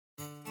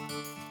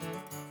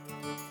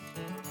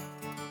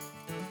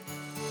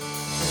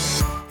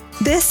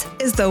This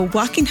is the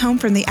Walking Home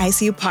from the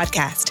ICU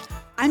podcast.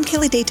 I'm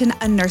Kelly Dayton,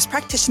 a nurse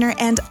practitioner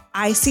and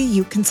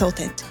ICU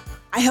consultant.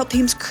 I help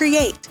teams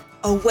create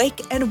awake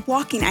and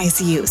walking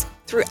ICUs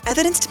through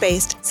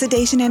evidence-based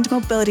sedation and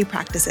mobility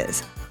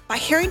practices. By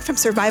hearing from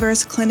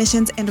survivors,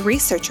 clinicians, and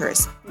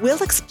researchers,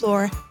 we'll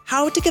explore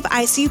how to give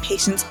ICU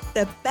patients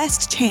the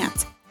best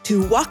chance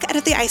to walk out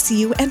of the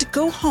ICU and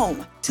go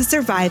home to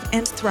survive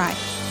and thrive.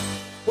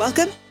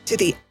 Welcome to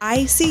the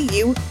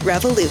ICU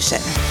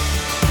Revolution.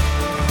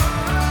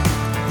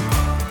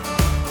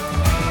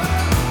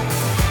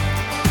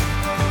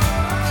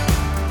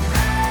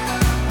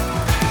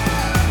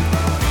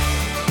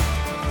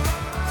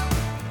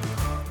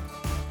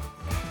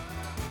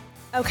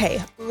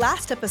 Okay,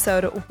 last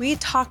episode, we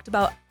talked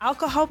about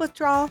alcohol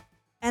withdrawal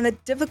and the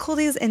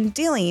difficulties in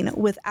dealing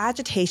with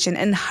agitation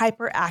and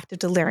hyperactive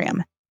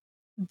delirium.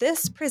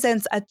 This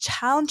presents a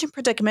challenging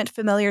predicament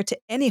familiar to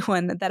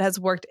anyone that has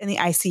worked in the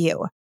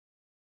ICU.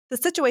 The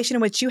situation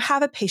in which you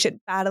have a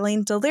patient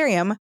battling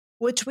delirium,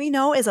 which we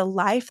know is a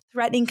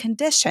life-threatening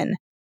condition,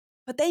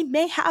 but they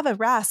may have a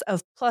RASS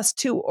of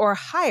 +2 or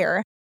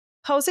higher,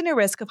 posing a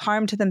risk of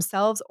harm to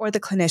themselves or the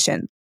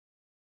clinician.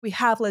 We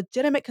have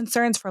legitimate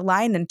concerns for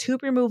line and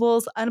tube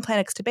removals,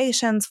 unplanned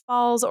extubations,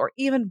 falls, or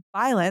even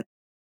violence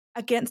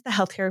against the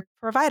healthcare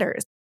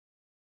providers.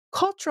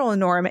 Cultural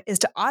norm is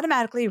to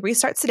automatically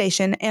restart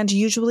sedation and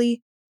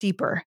usually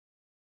deeper.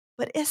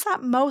 But is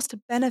that most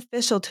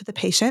beneficial to the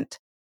patient?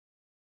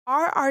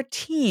 Are our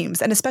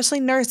teams, and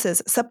especially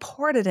nurses,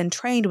 supported and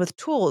trained with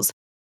tools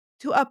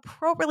to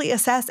appropriately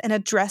assess and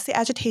address the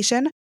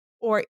agitation?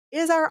 Or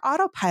is our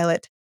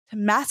autopilot to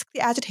mask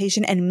the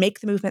agitation and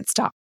make the movement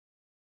stop?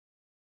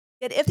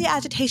 Yet if the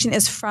agitation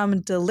is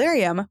from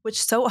delirium,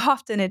 which so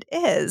often it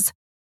is,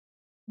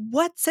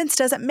 what sense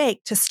does it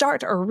make to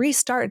start or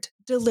restart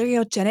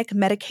deliriogenic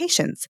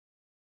medications?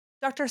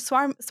 Dr.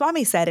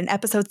 Swami said in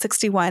episode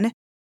 61,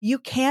 you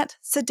can't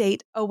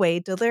sedate away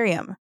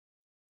delirium.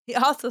 He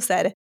also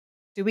said,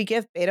 do we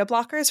give beta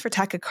blockers for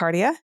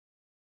tachycardia?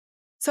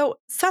 So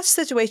such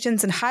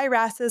situations and high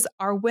RASs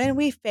are when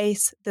we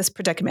face this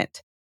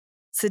predicament.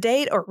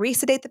 Sedate or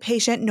resedate the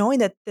patient, knowing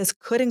that this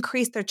could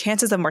increase their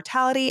chances of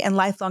mortality and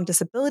lifelong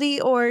disability,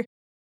 or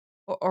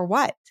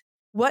what?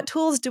 What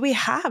tools do we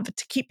have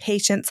to keep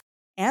patients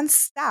and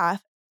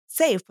staff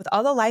safe with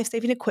all the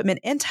life-saving equipment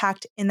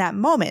intact in that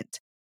moment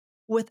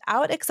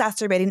without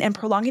exacerbating and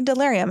prolonging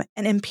delirium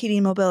and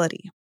impeding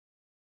mobility?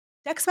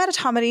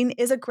 Dexmedetomidine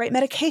is a great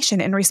medication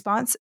in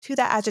response to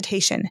that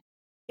agitation.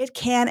 It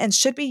can and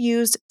should be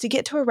used to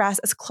get to a RASS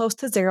as close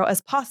to 0 as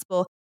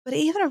possible, but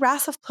even a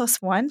RASS of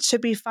 +1 should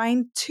be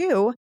fine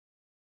too,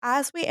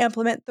 as we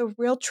implement the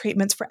real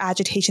treatments for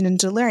agitation and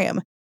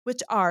delirium,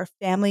 which are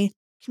family,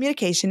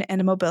 communication,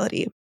 and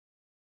mobility.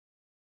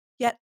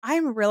 Yet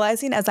I'm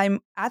realizing as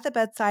I'm at the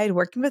bedside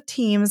working with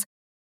teams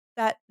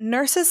that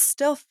nurses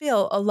still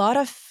feel a lot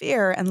of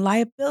fear and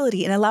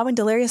liability in allowing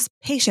delirious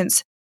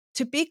patients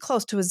to be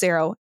close to a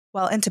 0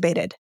 while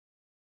intubated.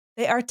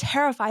 They are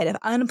terrified of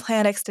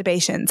unplanned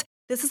extubations.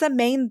 This is a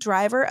main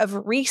driver of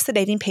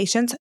resedating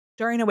patients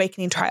during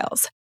awakening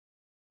trials.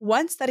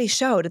 One study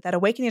showed that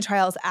awakening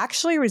trials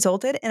actually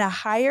resulted in a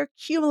higher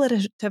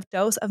cumulative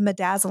dose of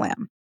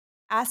midazolam,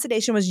 as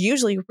sedation was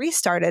usually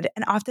restarted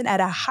and often at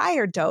a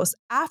higher dose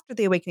after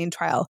the awakening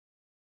trial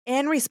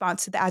in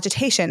response to the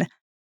agitation,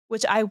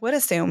 which I would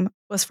assume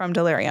was from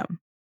delirium.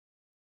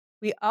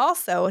 We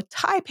also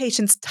tie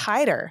patients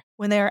tighter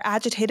when they are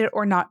agitated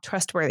or not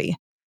trustworthy.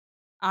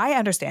 I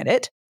understand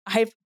it.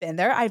 I've been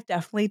there. I've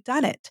definitely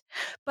done it.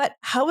 But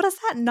how does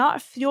that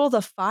not fuel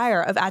the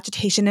fire of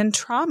agitation and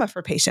trauma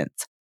for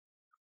patients?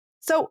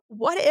 So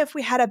what if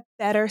we had a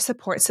better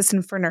support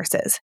system for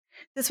nurses?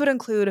 This would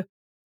include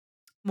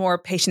more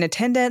patient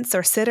attendants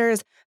or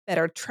sitters,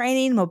 better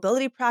training,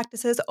 mobility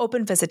practices,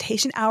 open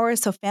visitation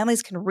hours so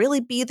families can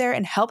really be there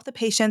and help the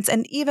patients,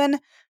 and even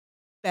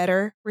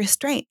better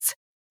restraints.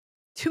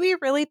 Do we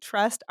really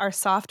trust our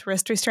soft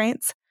wrist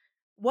restraints?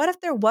 What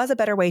if there was a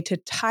better way to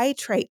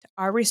titrate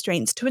our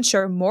restraints to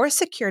ensure more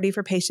security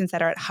for patients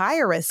that are at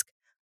higher risk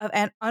of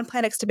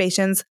unplanned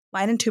extubations,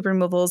 line and tube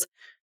removals,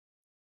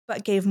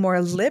 but gave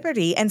more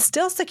liberty and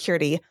still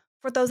security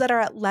for those that are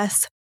at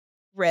less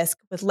risk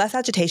with less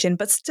agitation,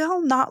 but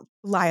still not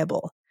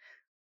liable?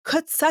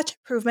 Could such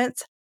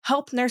improvements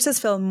help nurses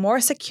feel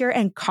more secure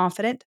and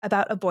confident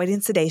about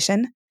avoiding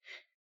sedation?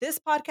 This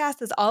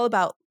podcast is all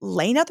about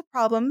laying out the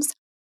problems,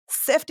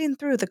 sifting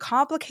through the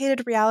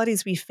complicated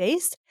realities we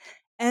face,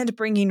 and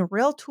bringing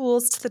real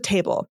tools to the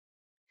table.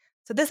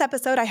 So this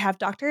episode, I have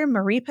Dr.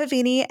 Marie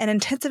Pavini, an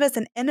intensivist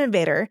and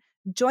innovator,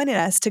 joining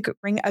us to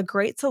bring a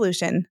great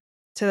solution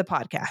to the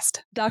podcast.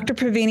 Dr.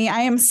 Pavini,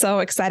 I am so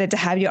excited to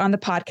have you on the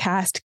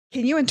podcast.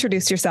 Can you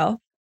introduce yourself?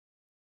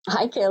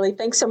 Hi, Kaylee.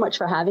 Thanks so much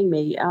for having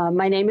me.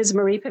 My name is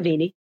Marie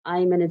Pavini.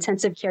 I'm an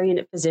intensive care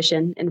unit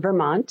physician in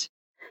Vermont.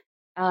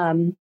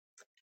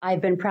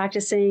 I've been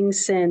practicing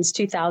since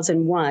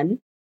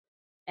 2001.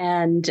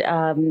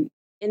 And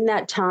in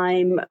that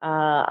time,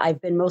 I've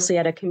been mostly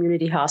at a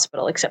community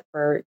hospital, except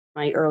for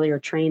my earlier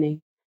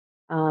training.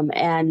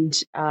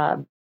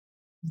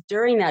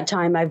 during that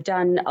time, I've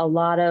done a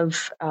lot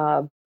of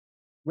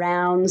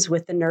rounds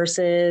with the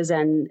nurses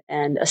and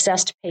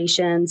assessed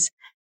patients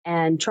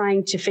and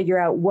trying to figure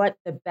out what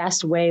the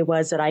best way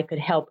was that I could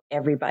help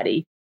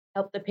everybody,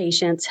 help the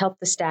patients, help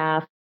the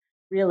staff,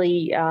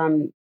 really,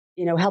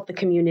 help the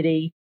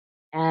community.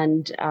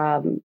 And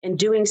in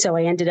doing so,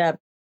 I ended up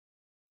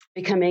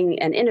becoming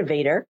an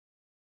innovator.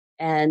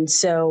 And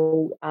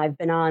so I've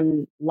been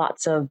on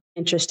lots of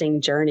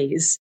interesting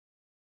journeys.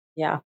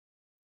 Yeah.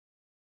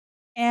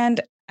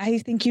 And I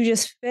think you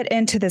just fit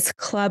into this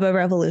club of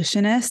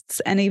revolutionists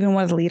and even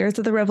one of the leaders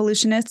of the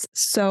revolutionists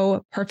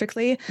so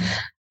perfectly.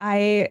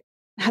 I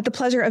had the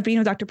pleasure of being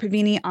with Dr.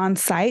 Pravini on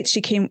site.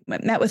 She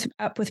met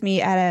up with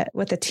me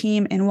with a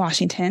team in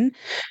Washington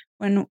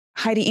when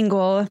Heidi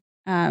Engel,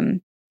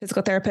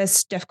 physical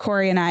therapist, Jeff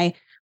Corey, and I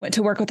went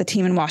to work with the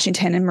team in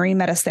Washington, and Marie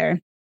met us there.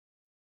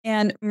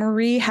 And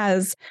Marie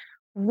has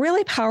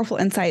really powerful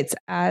insights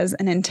as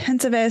an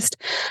intensivist.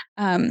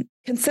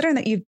 Considering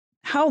that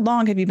how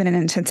long have you been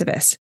an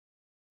intensivist?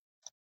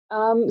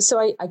 So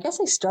I guess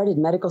I started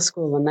medical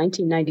school in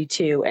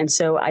 1992. And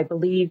so I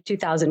believe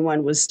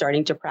 2001 was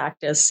starting to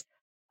practice,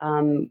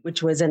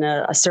 which was in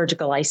a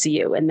surgical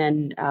ICU, and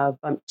then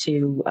bumped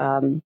to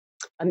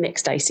a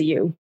mixed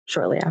ICU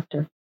shortly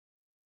after.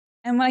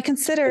 And when I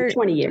consider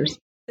 20 years,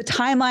 the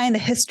timeline, the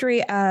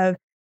history of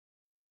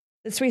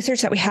this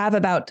research that we have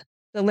about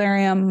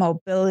delirium,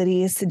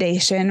 mobility,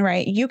 sedation,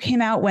 right? You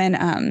came out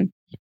when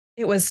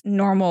it was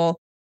normal,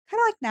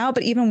 kind of like now,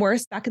 but even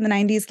worse back in the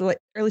 90s, the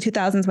early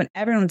 2000s, when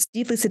everyone was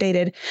deeply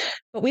sedated.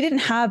 But we didn't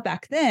have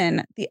back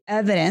then the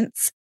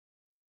evidence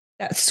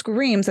that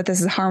screams that this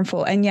is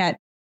harmful. And yet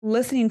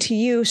listening to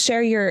you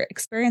share your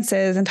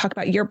experiences and talk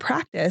about your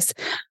practice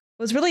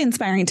was really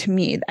inspiring to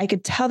me. I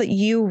could tell that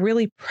you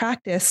really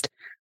practiced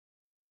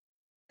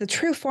the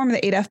true form of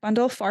the 8F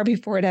bundle far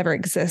before it ever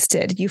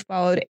existed. You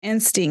followed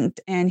instinct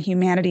and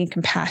humanity and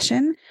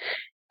compassion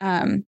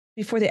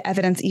before the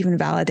evidence even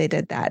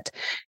validated that.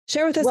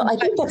 Share with us. Well, I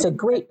think that's a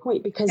great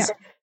point because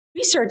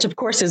research, of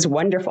course, is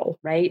wonderful,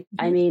 right?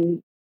 Mm-hmm. I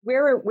mean,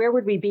 where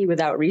would we be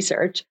without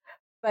research?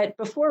 But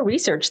before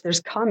research,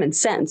 there's common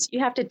sense. You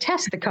have to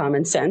test the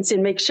common sense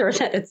and make sure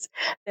that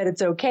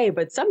it's okay.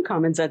 But some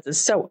common sense is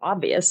so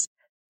obvious.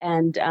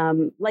 And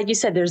like you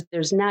said,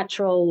 there's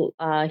natural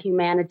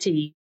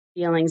humanity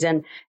feelings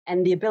and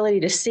the ability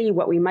to see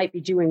what we might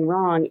be doing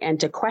wrong and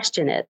to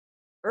question it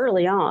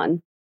early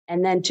on,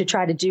 and then to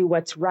try to do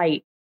what's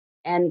right.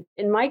 And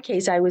in my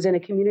case, I was in a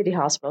community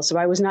hospital, so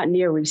I was not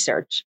near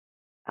research.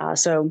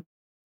 So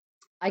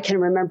I can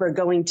remember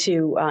going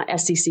to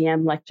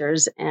SCCM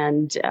lectures,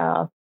 and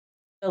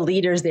the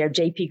leaders there,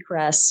 J.P.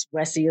 Kress,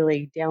 Wes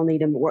Ely, Dale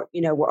Needham,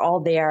 were all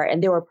there,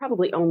 and there were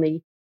probably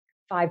only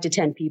 5 to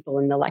 10 people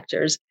in the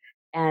lectures.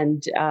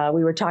 And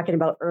we were talking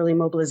about early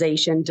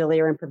mobilization,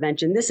 delirium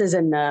prevention. This is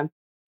in the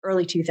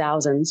early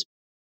 2000s.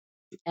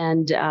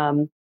 And,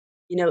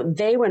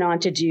 they went on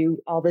to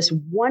do all this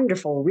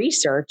wonderful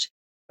research,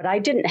 but I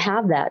didn't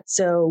have that.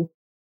 So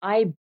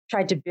I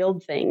tried to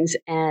build things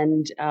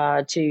and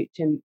to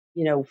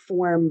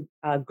form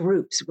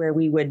groups where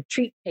we would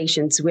treat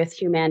patients with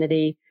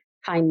humanity,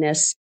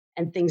 kindness,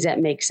 and things that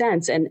make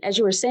sense. And as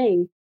you were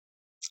saying,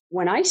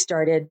 when I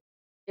started,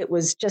 it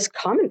was just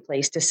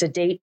commonplace to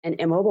sedate and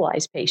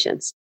immobilize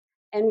patients.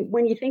 And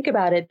when you think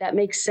about it, that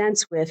makes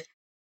sense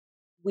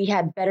we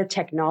had better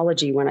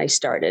technology when I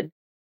started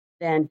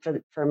than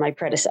for my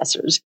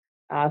predecessors,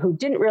 who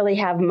didn't really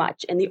have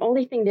much. And the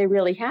only thing they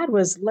really had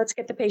was, let's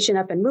get the patient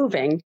up and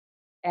moving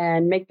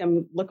and make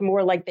them look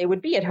more like they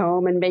would be at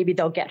home, and maybe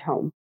they'll get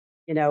home.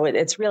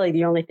 It's really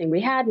the only thing we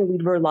had, and we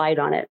relied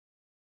on it.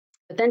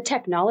 But then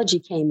technology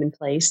came in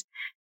place,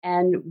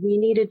 and we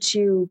needed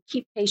to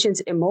keep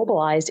patients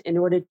immobilized in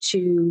order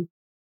to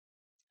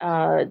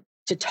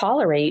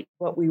tolerate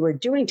what we were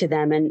doing to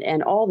them,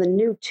 and all the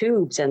new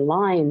tubes and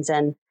lines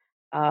and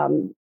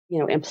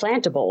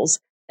implantables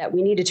that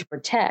we needed to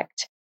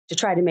protect to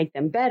try to make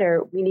them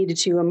better. We needed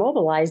to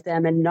immobilize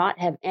them and not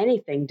have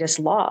anything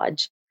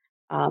dislodge.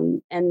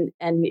 And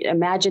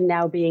imagine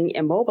now being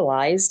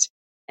immobilized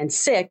and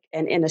sick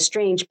and in a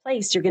strange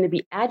place. You're going to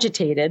be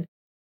agitated.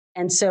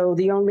 And so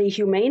the only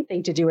humane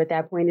thing to do at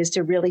that point is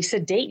to really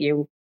sedate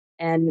you.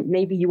 And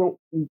maybe you won't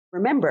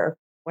remember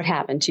what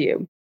happened to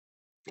you.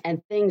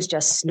 And things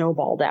just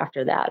snowballed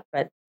after that.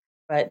 But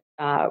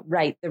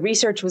right, the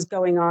research was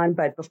going on.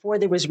 But before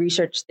there was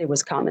research, there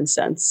was common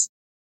sense.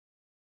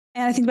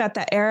 And I think about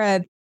that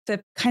era,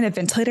 the kind of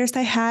ventilators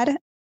they had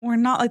were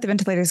not like the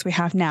ventilators we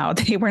have now.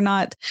 They were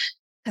not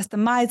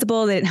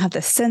customizable. They didn't have the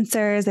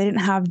sensors. They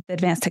didn't have the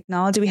advanced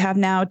technology we have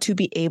now to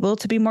be able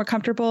to be more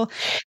comfortable.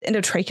 The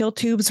endotracheal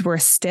tubes were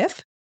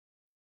stiff.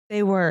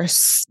 They were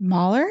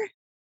smaller,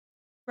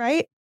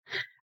 right?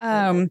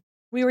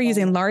 We were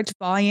using large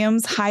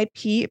volumes, high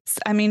peeps.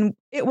 I mean,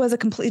 it was a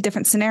completely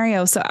different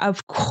scenario. So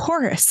of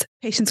course,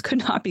 patients could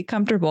not be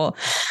comfortable.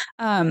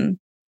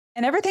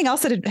 And everything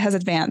else that has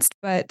advanced,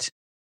 but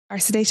our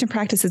sedation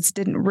practices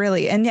didn't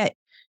really. And yet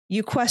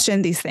you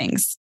questioned these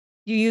things.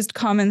 You used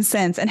common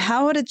sense. And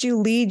how did you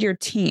lead your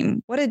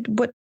team? What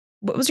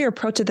what was your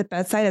approach at the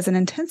bedside as an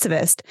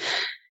intensivist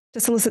to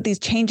solicit these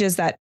changes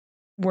that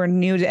were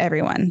new to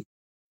everyone?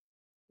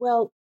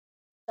 Well,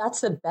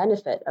 that's the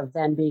benefit of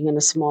then being in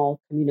a small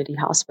community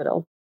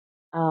hospital.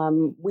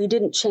 We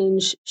didn't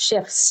change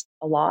shifts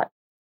a lot,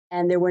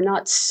 and there were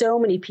not so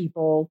many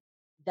people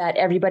that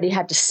everybody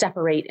had to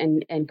separate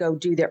and go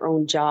do their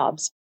own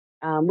jobs.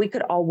 We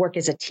could all work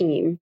as a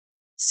team.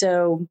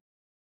 So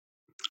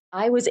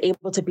I was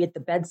able to be at the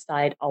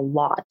bedside a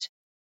lot.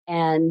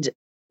 And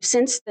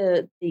since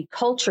the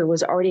culture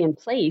was already in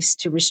place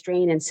to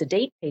restrain and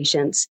sedate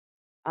patients,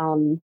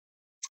 um,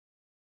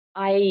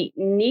 I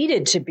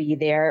needed to be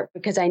there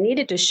because I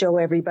needed to show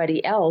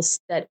everybody else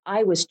that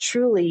I was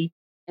truly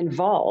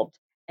involved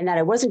and that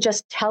I wasn't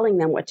just telling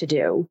them what to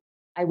do.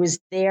 I was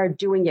there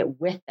doing it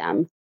with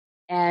them.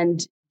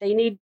 And they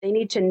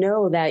need to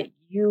know that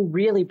you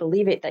really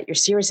believe it, that you're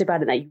serious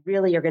about it, that you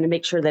really are going to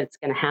make sure that it's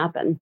going to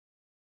happen.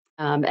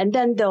 And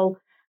then they'll,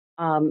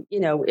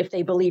 if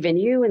they believe in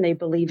you and they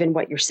believe in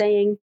what you're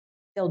saying,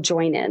 they'll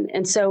join in.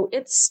 And so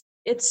it's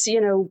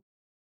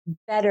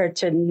better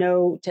to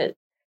know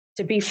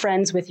to be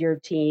friends with your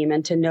team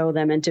and to know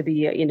them and to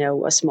be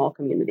a small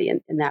community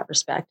in that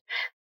respect.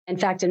 In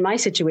fact, in my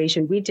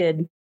situation, we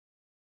did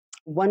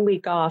 1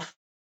 week off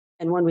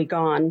and 1 week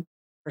on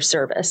for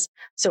service.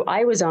 So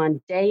I was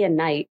on day and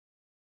night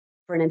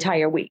for an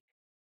entire week.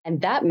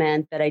 And that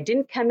meant that I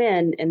didn't come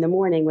in the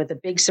morning with a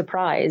big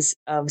surprise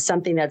of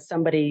something that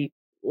somebody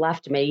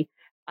left me.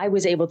 I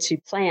was able to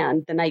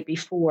plan the night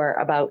before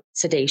about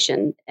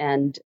sedation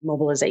and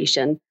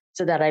mobilization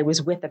so that I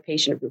was with the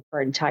patient for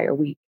an entire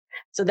week.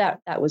 So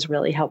that was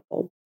really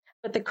helpful.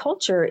 But the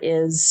culture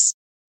is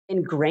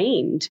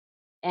ingrained.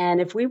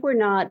 And if we were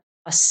not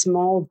a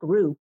small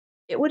group,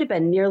 it would have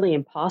been nearly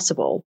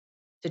impossible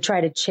to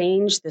try to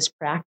change this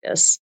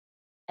practice.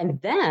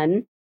 And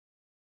then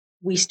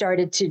we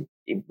started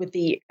with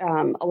the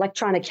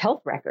electronic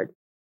health record,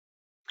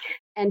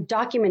 and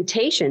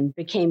documentation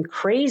became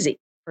crazy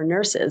for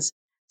nurses.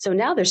 So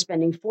now they're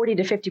spending 40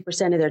 to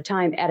 50% of their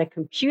time at a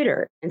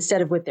computer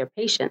instead of with their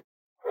patient.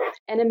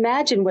 And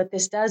imagine what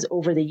this does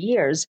over the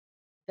years.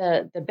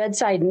 The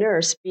bedside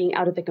nurse being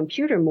out at the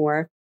computer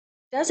more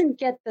doesn't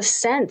get the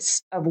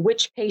sense of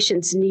which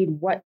patients need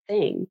what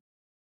thing.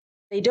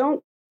 They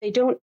don't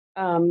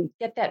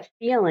get that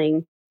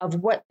feeling of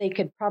what they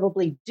could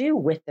probably do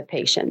with the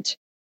patient.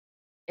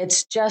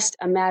 It's just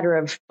a matter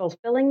of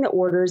fulfilling the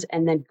orders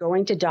and then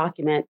going to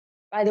document,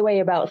 by the way,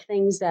 about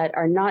things that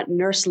are not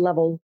nurse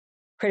level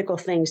critical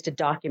things to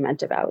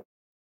document about.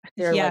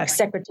 They're like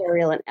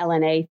secretarial and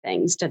LNA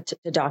things to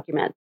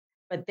document,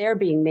 but they're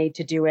being made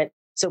to do it.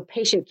 So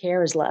patient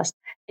care is less.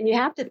 And you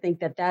have to think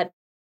that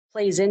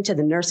plays into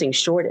the nursing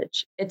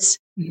shortage. It's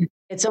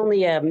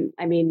only,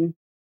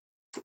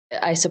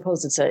 I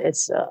suppose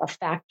it's a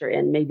factor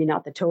in, maybe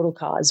not the total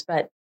cause,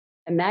 but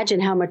imagine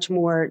how much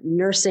more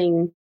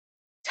nursing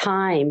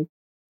time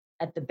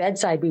at the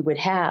bedside we would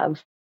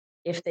have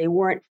if they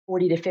weren't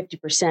 40 to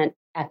 50%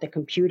 at the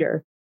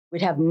computer.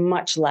 We'd have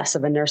much less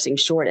of a nursing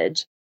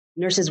shortage.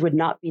 Nurses would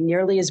not be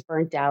nearly as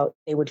burnt out.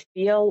 They would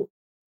feel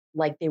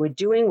like they were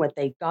doing what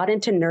they got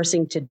into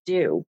nursing to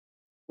do,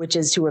 which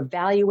is to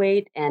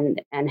evaluate and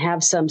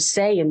have some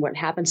say in what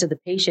happens to the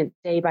patient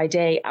day by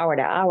day, hour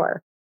to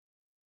hour.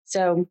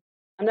 So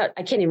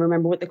I can't even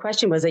remember what the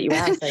question was that you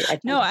asked.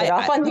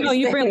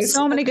 You bring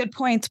so many good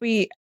points.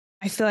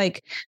 I feel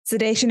like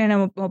sedation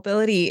and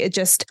immobility, it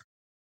just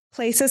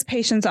places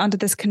patients onto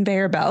this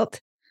conveyor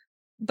belt.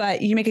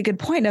 But you make a good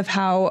point of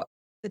how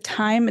the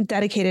time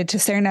dedicated to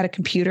staring at a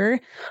computer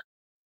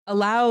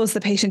allows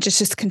the patient to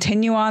just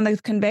continue on the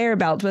conveyor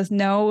belt with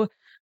no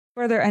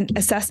further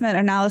assessment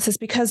analysis,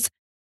 because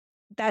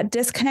that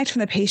disconnect from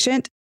the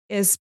patient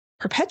is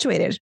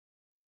perpetuated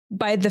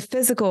by the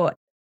physical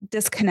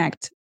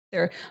disconnect.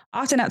 They're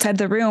often outside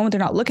the room. They're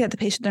not looking at the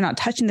patient. They're not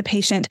touching the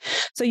patient.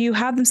 So you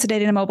have them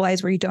sedated and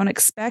immobilized where you don't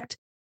expect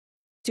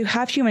to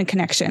have human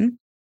connection.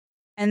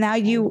 And now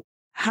you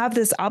have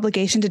this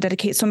obligation to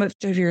dedicate so much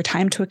of your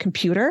time to a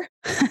computer,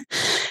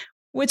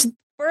 which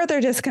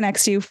further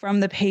disconnects you from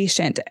the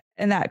patient.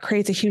 And that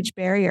creates a huge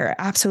barrier.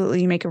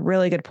 Absolutely. You make a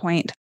really good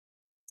point.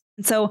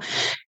 And so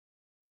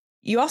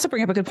you also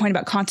bring up a good point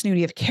about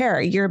continuity of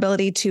care, your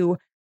ability to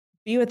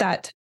be with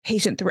that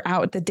patient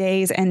throughout the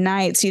days and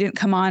nights. You didn't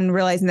come on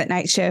realizing that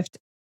night shift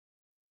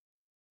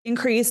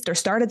increased or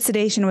started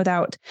sedation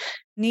without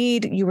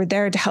need. You were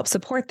there to help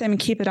support them and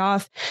keep it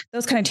off,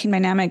 those kind of team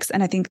dynamics.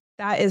 And I think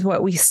that is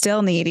what we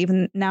still need,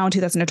 even now in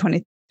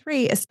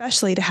 2023,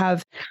 especially to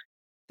have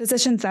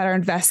physicians that are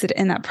invested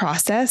in that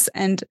process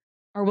and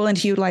are willing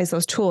to utilize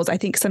those tools. I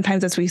think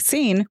sometimes, as we've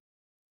seen,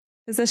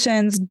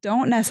 physicians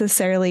don't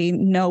necessarily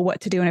know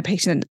what to do when a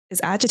patient is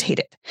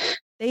agitated.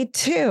 They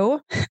too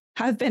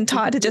have been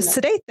taught to just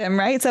sedate them,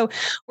 right? So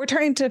we're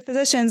turning to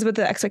physicians with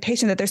the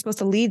expectation that they're supposed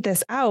to lead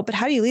this out, but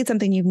how do you lead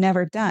something you've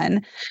never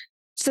done?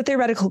 It's a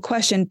theoretical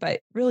question,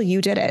 but really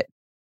you did it.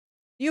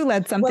 You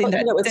led something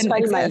that it's didn't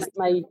funny. exist.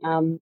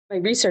 My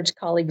research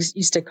colleagues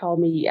used to call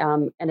me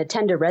an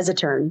attender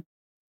residern,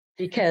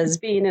 because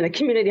being in a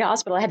community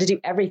hospital, I had to do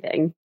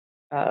everything.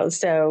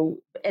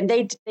 And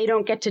they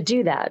don't get to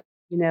do that,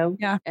 you know?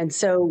 Yeah. And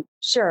so,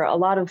 sure, a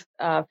lot of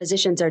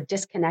physicians are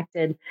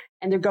disconnected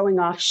and they're going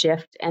off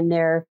shift and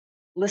they're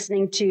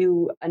listening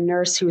to a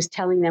nurse who's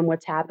telling them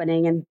what's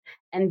happening.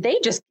 And they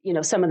just,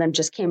 some of them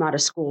just came out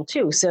of school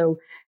too. So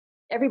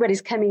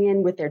everybody's coming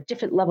in with their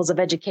different levels of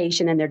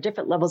education and their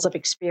different levels of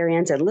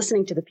experience and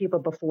listening to the people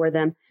before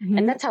them. Mm-hmm.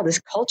 And that's how this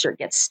culture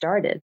gets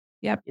started.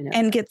 Yep.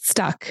 And gets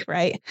stuck,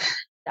 right?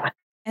 Stuck.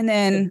 And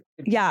then,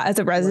 as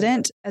a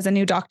resident, as a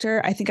new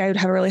doctor, I think I would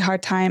have a really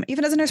hard time,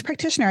 even as a nurse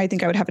practitioner, I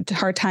think I would have a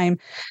hard time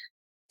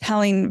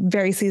telling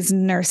very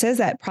seasoned nurses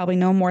that probably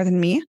know more than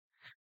me,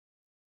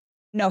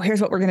 no,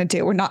 here's what we're going to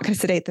do. We're not going to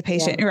sedate the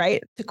patient,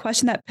 right? To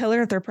question that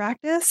pillar of their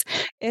practice,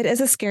 it is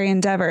a scary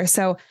endeavor.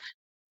 So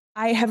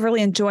I have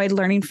really enjoyed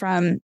learning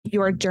from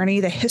your journey,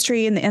 the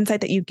history and the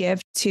insight that you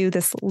give to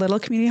this little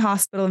community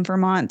hospital in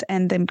Vermont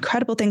and the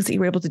incredible things that you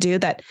were able to do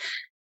that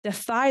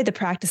defy the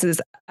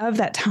practices of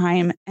that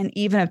time and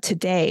even of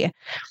today.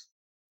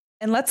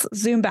 And let's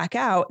zoom back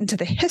out into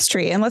the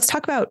history and let's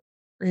talk about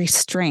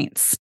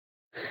restraints.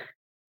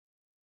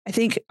 I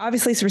think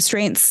obviously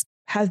restraints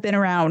have been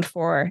around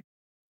for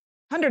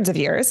hundreds of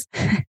years,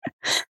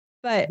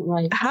 but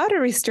how do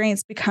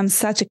restraints become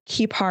such a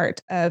key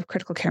part of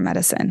critical care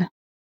medicine?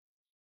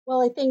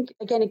 Well, I think,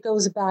 again, it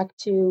goes back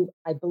to,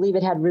 I believe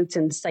it had roots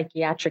in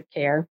psychiatric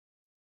care.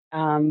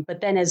 But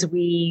then as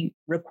we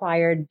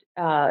required,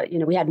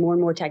 we had more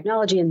and more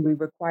technology and we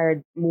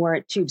required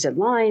more tubes and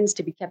lines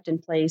to be kept in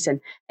place.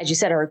 And as you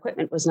said, our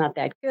equipment was not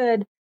that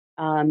good.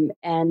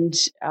 And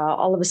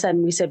all of a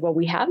sudden we said, well,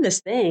 we have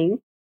this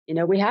thing,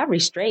 we have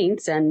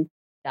restraints and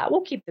that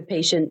will keep the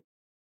patient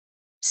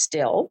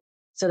still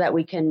so that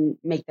we can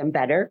make them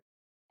better.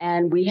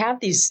 And we have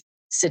these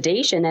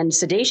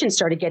sedation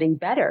started getting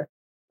better,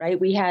 right?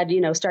 We had,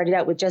 started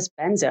out with just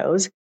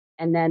benzos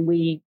and then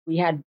we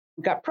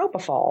got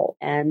propofol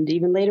and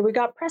even later we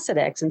got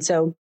Precedex. And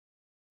so,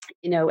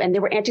 and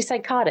there were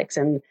antipsychotics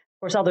and of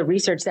course all the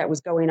research that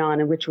was going on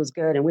and which was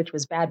good and which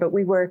was bad, but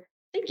we were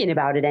thinking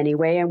about it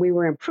anyway and we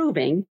were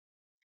improving.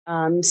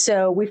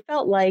 So we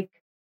felt like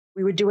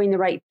we were doing the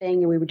right thing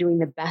and we were doing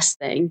the best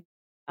thing.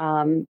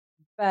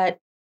 But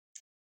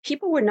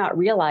people were not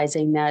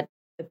realizing that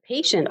the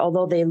patient,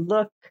 although they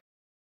look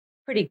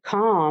pretty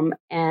calm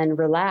and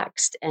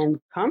relaxed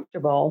and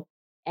comfortable,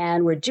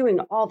 and we're doing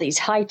all these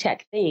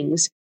high-tech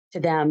things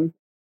to them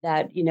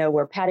that,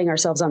 we're patting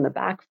ourselves on the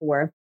back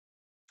for,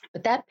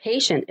 but that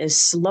patient is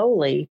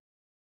slowly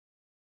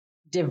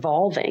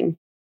devolving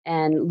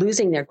and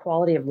losing their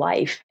quality of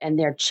life and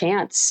their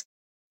chance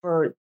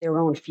for their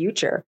own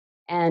future.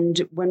 And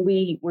when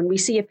we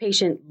see a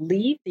patient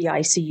leave the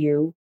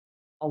ICU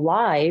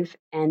alive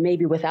and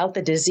maybe without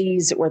the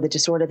disease or the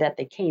disorder that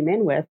they came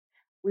in with,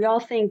 we all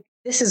think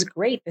this is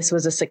great. This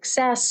was a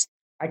success.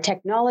 Our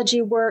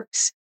technology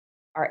works.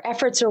 Our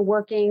efforts are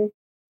working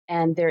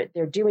and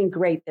they're doing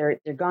great. They're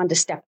gone to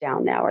step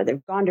down now, or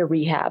they've gone to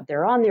rehab.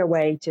 They're on their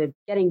way to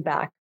getting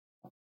back.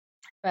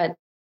 But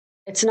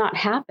it's not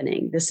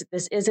happening. This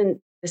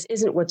isn't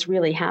what's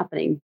really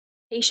happening.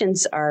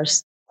 Patients are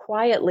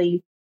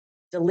quietly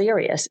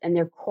delirious and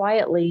they're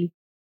quietly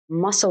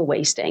muscle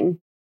wasting.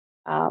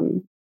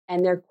 And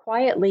they're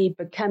quietly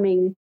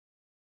becoming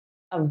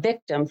a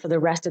victim for the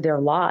rest of their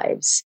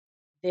lives.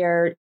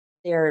 They're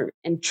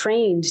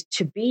entrained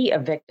to be a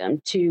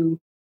victim, to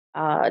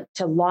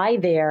lie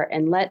there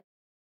and let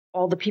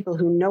all the people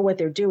who know what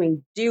they're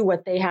doing do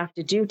what they have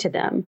to do to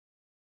them.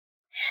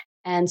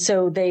 And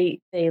so they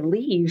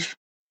leave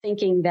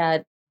thinking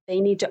that they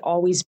need to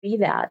always be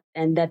that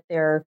and that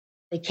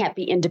they can't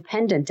be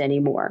independent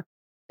anymore,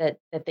 that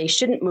they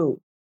shouldn't move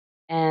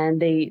and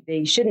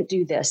they shouldn't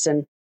do this.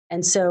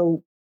 And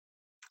so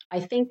I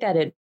think that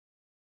it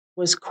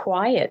was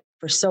quiet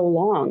for so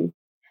long.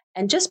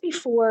 And just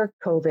before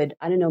COVID,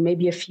 I don't know,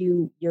 maybe a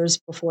few years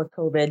before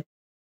COVID,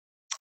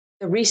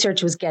 the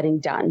research was getting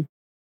done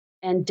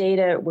and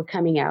data were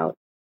coming out.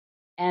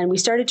 And we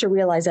started to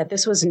realize that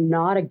this was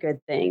not a good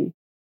thing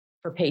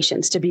for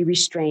patients to be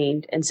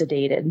restrained and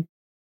sedated,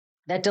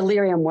 that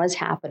delirium was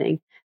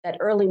happening, that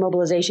early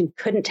mobilization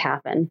couldn't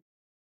happen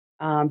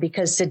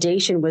because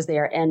sedation was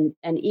there. And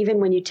even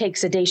when you take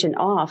sedation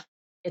off,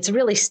 it's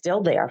really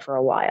still there for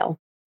a while.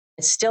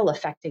 It's still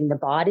affecting the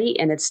body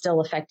and it's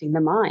still affecting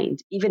the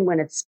mind, even when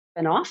it's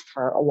been off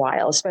for a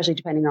while, especially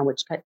depending on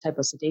which type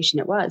of sedation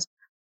it was.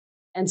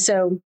 And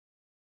so,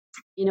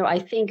 I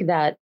think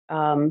that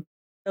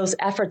those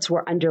efforts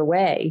were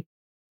underway.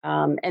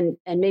 And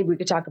maybe we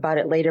could talk about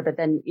it later, but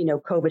then,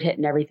 COVID hit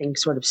and everything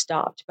sort of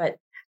stopped. But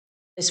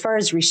as far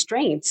as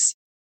restraints,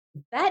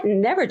 that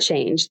never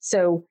changed.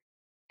 So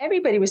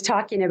everybody was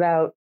talking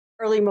about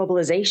early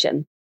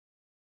mobilization.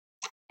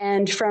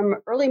 And from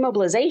early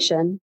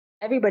mobilization,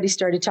 everybody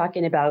started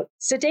talking about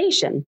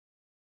sedation.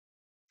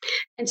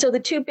 And so the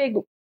two big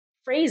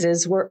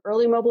phrases were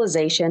early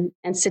mobilization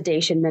and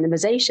sedation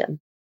minimization.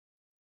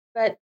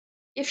 But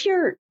if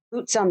you're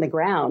boots on the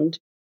ground,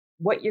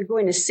 what you're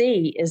going to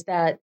see is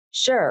that,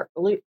 sure,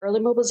 early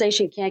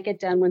mobilization can't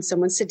get done when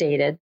someone's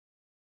sedated.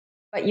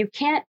 but you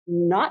can't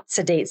not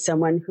sedate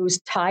someone who's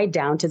tied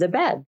down to the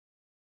bed.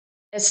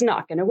 It's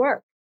not going to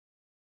work.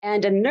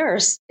 And a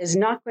nurse is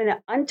not going to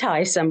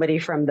untie somebody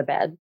from the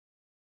bed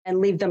and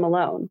leave them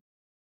alone.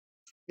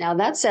 Now,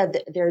 that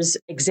said, there's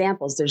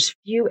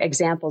few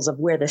examples of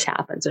where this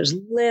happens. There's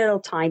little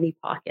tiny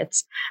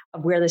pockets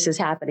of where this is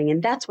happening.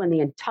 And that's when the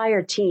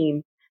entire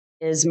team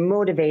is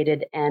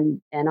motivated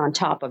and on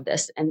top of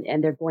this.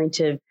 And they're going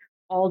to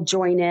all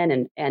join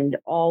in and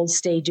all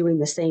stay doing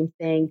the same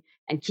thing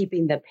and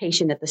keeping the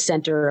patient at the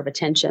center of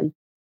attention.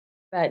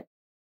 But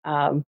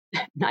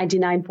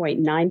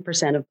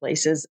 99.9% of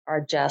places are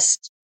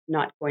just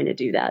not going to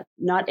do that.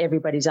 Not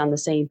everybody's on the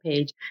same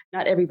page.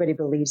 Not everybody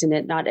believes in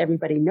it. Not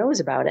everybody knows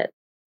about it.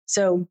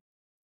 So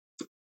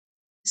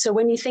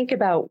when you think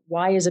about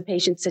why is a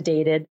patient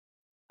sedated,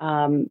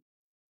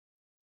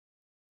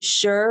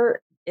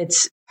 sure,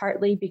 it's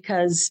partly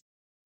because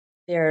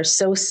they're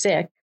so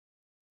sick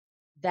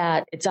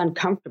that it's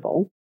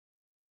uncomfortable.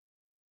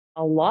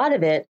 A lot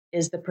of it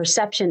is the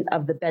perception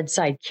of the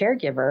bedside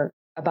caregiver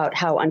about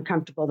how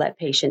uncomfortable that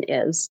patient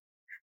is,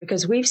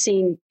 because we've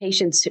seen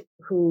patients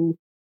who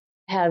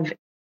have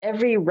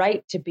every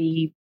right to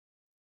be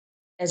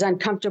as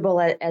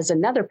uncomfortable as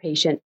another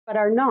patient, but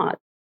are not.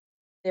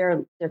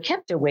 They're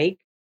kept awake,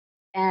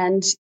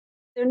 and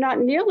they're not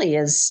nearly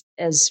as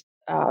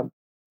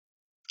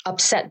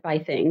upset by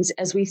things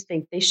as we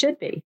think they should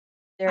be.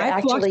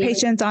 I've watched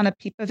patients on a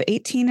PEEP of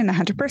 18 and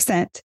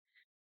 100%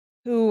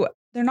 who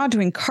they're not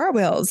doing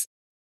cartwheels,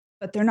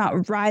 but they're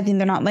not writhing,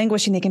 they're not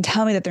languishing. They can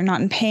tell me that they're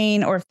not in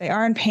pain, or if they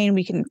are in pain,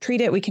 we can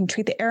treat it. We can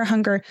treat the air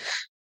hunger,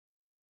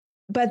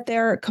 but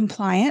they're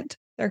compliant.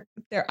 They're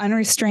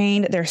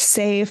unrestrained. They're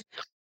safe.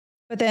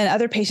 But then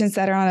other patients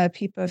that are on a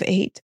PEEP of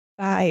 8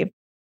 by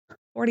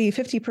 40,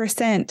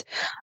 50%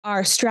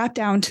 are strapped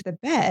down to the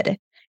bed,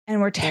 and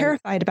we're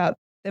terrified about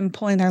them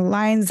pulling their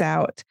lines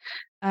out.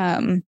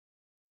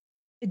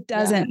 It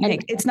doesn't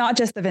it's not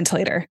just the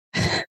ventilator.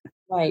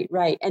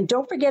 Right. And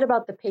don't forget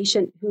about the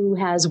patient who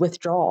has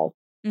withdrawal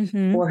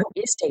or who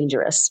is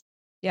dangerous.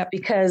 Yep.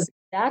 Because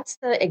that's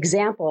the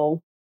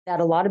example that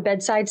a lot of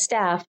bedside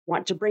staff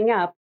want to bring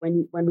up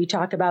when we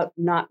talk about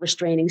not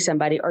restraining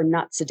somebody or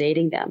not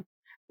sedating them.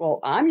 Well,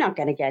 I'm not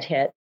going to get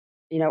hit.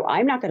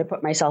 I'm not going to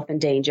put myself in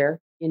danger.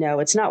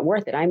 It's not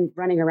worth it. I'm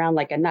running around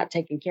like I'm not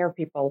taking care of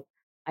people.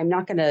 I'm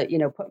not going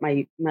to, put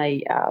my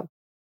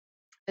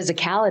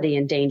physicality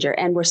in danger.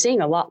 And we're seeing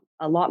a lot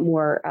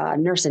more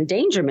nurse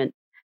endangerment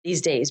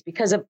these days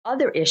because of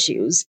other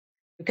issues,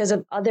 because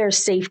of other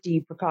safety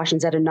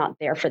precautions that are not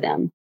there for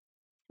them.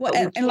 Well,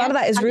 and a lot of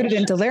that is rooted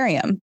in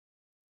delirium.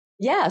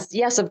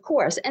 Yes, of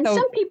course. And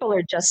some people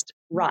are just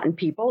rotten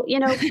people,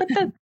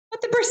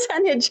 but the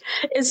percentage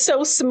is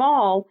so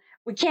small.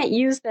 We can't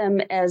use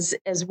them as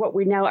what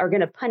we now are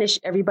going to punish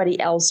everybody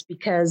else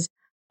because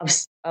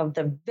of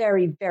the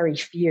very, very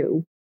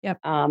few. Yep.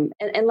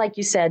 And like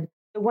you said,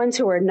 the ones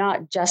who are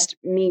not just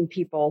mean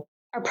people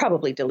are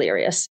probably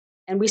delirious.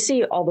 And we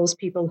see all those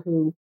people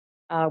who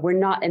were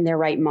not in their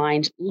right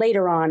mind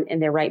later on in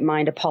their right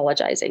mind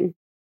apologizing.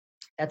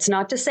 That's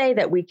not to say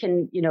that we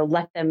can,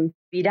 let them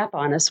beat up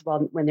on us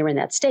when they're in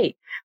that state.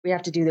 We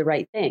have to do the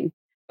right thing.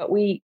 But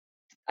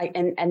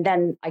and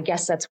then I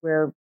guess that's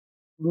where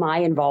my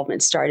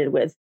involvement started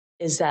with,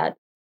 is that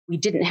we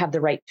didn't have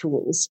the right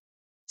tools.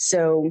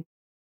 So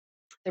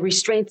the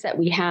restraints that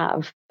we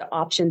have, the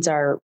options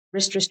are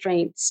wrist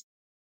restraints,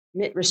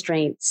 mitt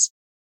restraints,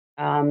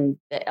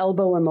 the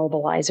elbow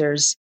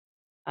immobilizers.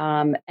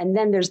 And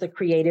then there's the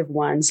creative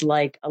ones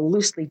like a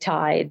loosely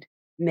tied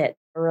mitt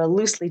or a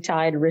loosely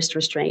tied wrist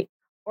restraint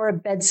or a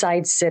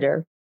bedside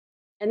sitter.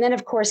 And then,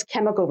 of course,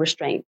 chemical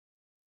restraint.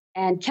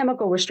 And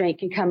chemical restraint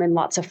can come in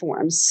lots of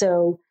forms.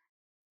 So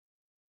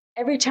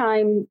every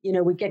time,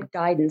 we get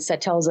guidance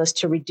that tells us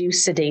to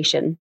reduce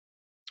sedation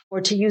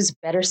or to use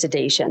better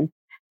sedation,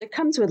 it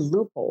comes with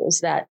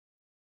loopholes that,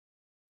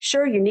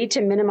 sure, you need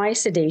to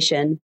minimize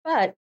sedation,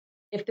 but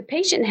if the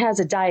patient has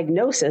a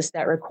diagnosis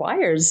that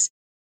requires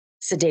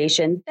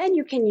sedation, then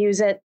you can use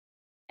it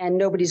and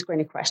nobody's going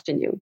to question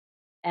you.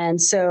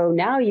 And so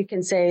now you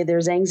can say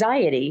there's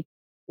anxiety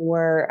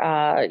or,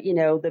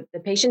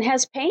 the patient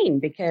has pain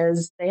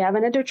because they have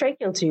an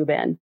endotracheal tube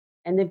in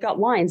and they've got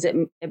lines. It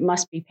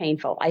must be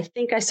painful. I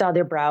think I saw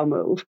their brow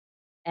move.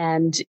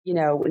 And,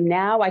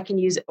 now I can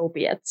use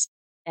opiates.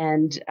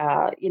 And,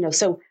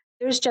 so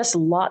there's just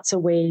lots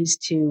of ways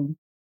to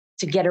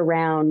get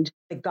around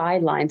the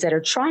guidelines that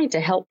are trying to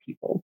help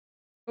people.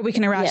 But we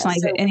can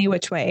rationalize it any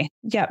which way.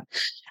 Yep.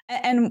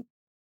 And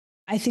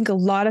I think a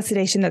lot of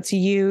sedation that's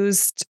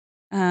used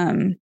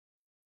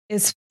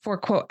is for,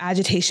 quote,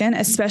 agitation,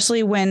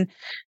 especially when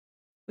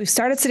we've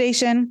started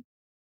sedation.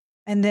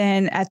 And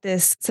then at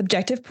this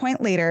subjective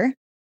point later,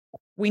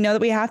 we know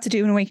that we have to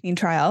do an awakening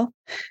trial.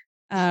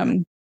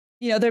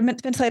 Their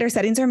ventilator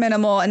settings are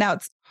minimal, and now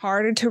it's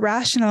harder to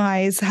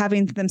rationalize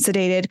having them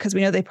sedated because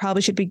we know they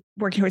probably should be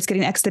working towards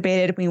getting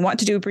extubated. We want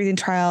to do a breathing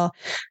trial,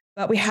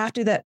 but we have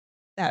to do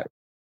that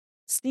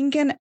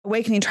stinking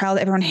awakening trial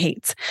that everyone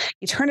hates.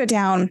 You turn it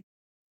down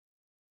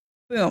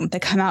boom, they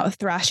come out with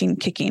thrashing,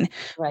 kicking.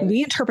 Right.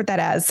 We interpret that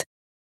as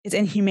it's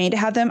inhumane to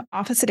have them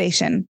off of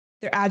sedation.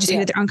 They're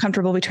agitated, they're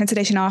uncomfortable. We turn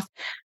sedation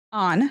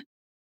on,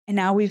 and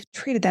now we've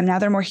treated them. Now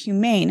they're more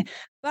humane.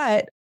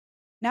 But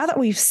now that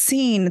we've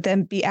seen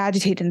them be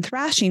agitated and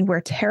thrashing,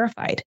 we're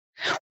terrified.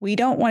 We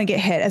don't want to get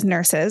hit as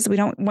nurses. We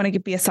don't want to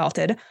be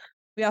assaulted.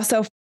 We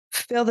also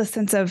feel the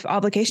sense of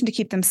obligation to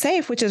keep them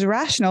safe, which is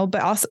rational,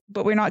 but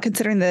we're not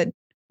considering the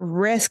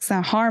risks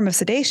and harm of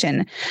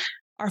sedation.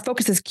 Our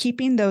focus is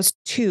keeping those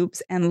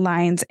tubes and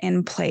lines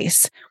in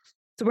place.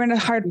 So we're in a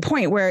hard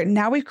point where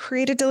now we've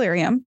created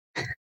delirium.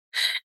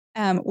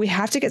 We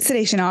have to get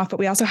sedation off, but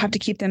we also have to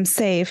keep them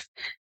safe.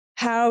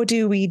 How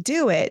do we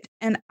do it?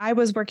 And I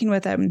was working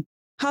with a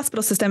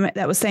hospital system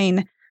that was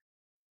saying,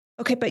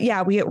 okay, but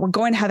yeah, we're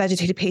going to have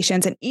agitated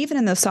patients. And even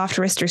in those soft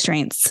wrist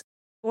restraints,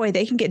 boy,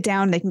 they can get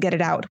down, they can get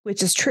it out,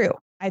 which is true.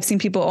 I've seen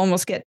people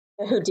almost get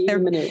the Houdini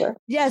maneuver.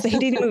 Yes, the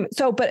Houdini maneuver.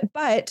 So,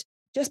 but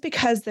just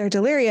because they're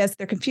delirious,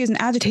 they're confused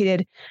and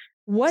agitated,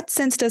 what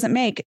sense does it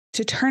make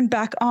to turn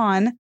back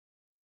on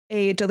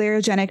a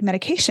deliriogenic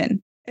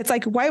medication? It's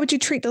like, why would you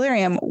treat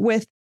delirium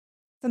with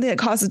something that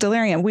causes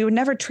delirium? We would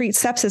never treat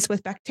sepsis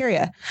with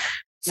bacteria.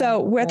 So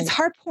we're at this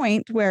hard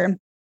point where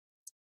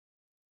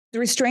the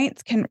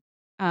restraints can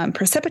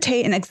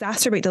precipitate and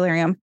exacerbate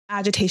delirium,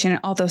 agitation, and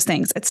all those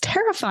things. It's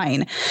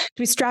terrifying to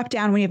be strapped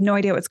down when you have no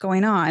idea what's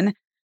going on.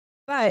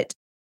 But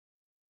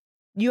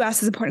you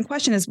asked this important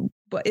question: is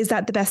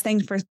that the best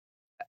thing for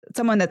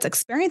someone that's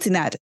experiencing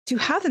that, to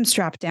have them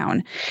strapped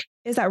down?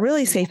 Is that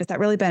really safe? Is that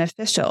really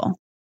beneficial?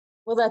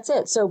 Well, that's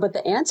it. So, but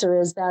the answer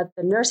is that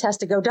the nurse has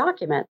to go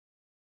document,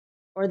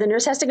 or the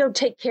nurse has to go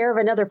take care of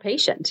another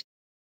patient.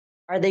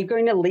 Are they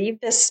going to leave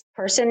this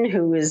person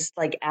who is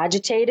like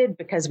agitated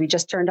because we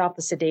just turned off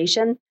the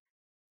sedation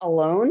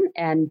alone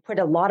and put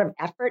a lot of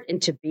effort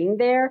into being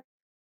there?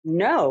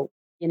 No,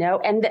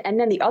 and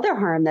then the other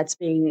harm that's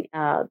being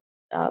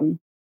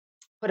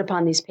put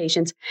upon these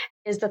patients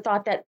is the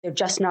thought that they're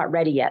just not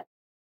ready yet.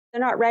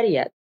 They're not ready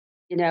yet.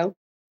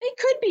 They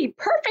could be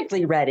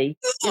perfectly ready.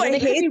 I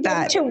hate that.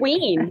 Ready to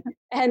wean.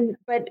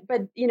 But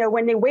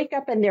when they wake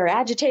up and they're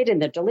agitated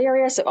and they're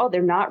delirious,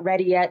 they're not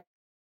ready yet.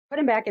 Put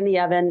them back in the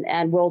oven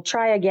and we'll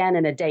try again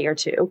in a day or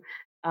two.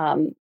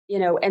 And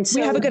so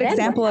we have a good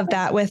example of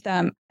that with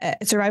a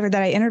survivor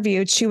that I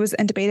interviewed. She was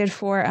intubated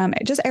for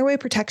just airway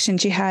protection.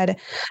 She had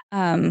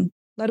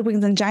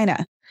Ludwig's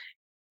angina.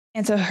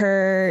 And so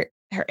her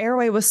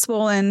airway was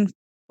swollen,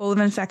 full of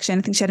infection.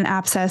 I think she had an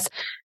abscess.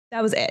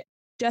 That was it.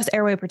 Just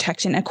airway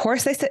protection. Of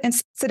course, they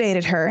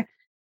sedated her.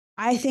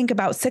 I think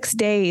about 6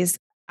 days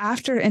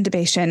after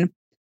intubation,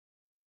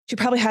 she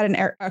probably had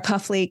a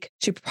cuff leak.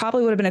 She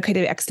probably would have been okay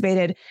to be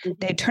extubated. Mm-hmm.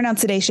 They turned on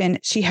sedation.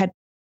 She had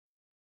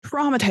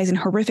traumatizing,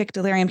 horrific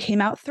delirium,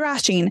 came out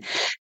thrashing.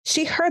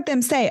 She heard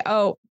them say,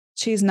 "Oh,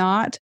 she's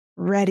not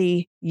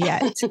ready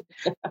yet."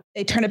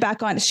 They turned it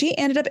back on. She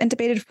ended up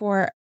intubated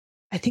for,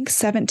 I think,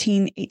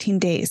 17, 18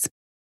 days.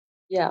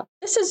 Yeah.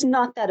 This is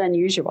not that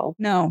unusual.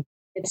 No.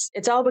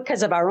 It's all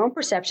because of our own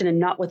perception and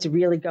not what's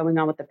really going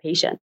on with the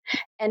patient.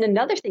 And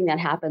another thing that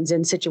happens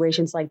in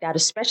situations like that,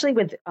 especially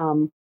with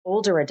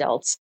older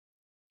adults,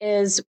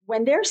 is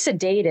when they're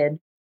sedated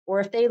or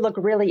if they look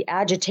really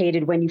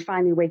agitated when you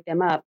finally wake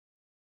them up,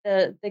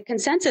 the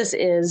consensus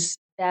is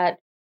that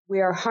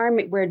we're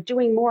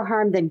doing more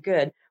harm than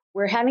good.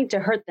 We're having to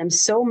hurt them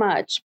so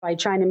much by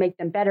trying to make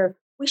them better.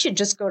 We should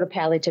just go to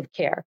palliative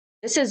care.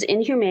 This is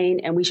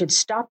inhumane and we should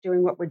stop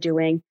doing what we're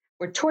doing.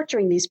 We're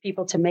torturing these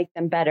people to make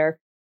them better.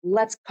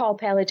 Let's call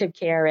palliative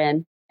care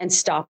in and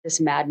stop this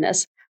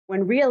madness.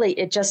 When really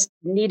it just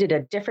needed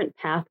a different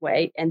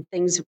pathway and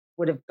things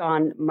would have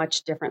gone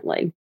much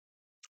differently.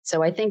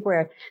 So I think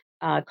we're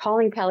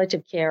calling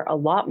palliative care a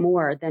lot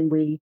more than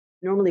we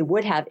normally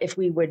would have if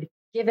we would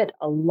give it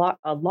a lot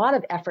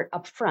of effort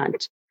up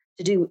front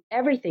to do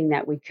everything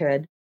that we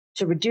could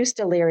to reduce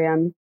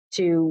delirium,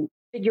 to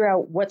figure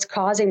out what's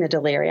causing the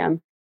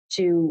delirium,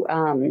 to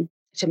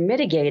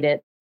mitigate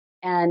it,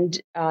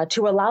 and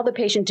to allow the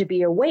patient to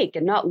be awake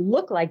and not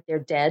look like they're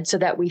dead so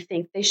that we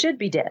think they should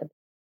be dead.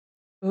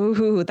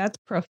 Ooh, that's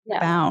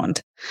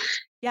profound.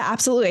 Yeah,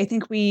 absolutely. I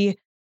think we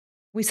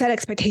set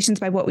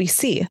expectations by what we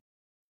see.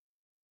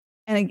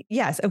 And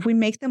yes, if we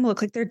make them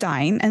look like they're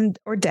dying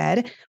or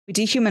dead, we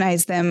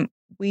dehumanize them.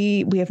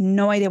 We have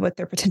no idea what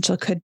their potential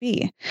could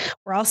be.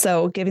 We're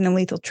also giving them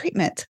lethal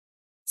treatment.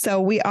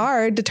 So we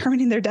are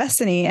determining their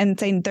destiny and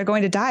saying they're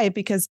going to die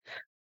because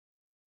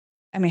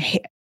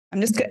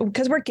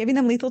because we're giving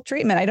them lethal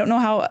treatment. I don't know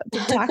how to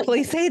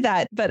tactfully say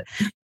that, but,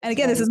 and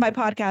again, this is my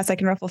podcast. I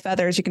can ruffle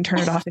feathers. You can turn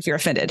it off if you're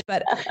offended,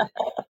 but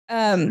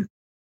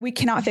we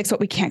cannot fix what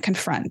we can't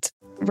confront.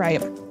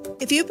 Right.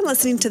 If you've been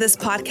listening to this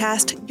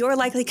podcast, you're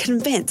likely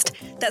convinced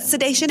that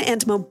sedation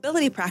and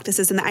mobility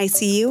practices in the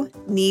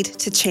ICU need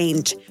to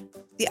change.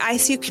 The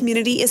ICU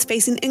community is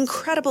facing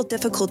incredible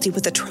difficulty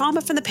with the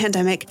trauma from the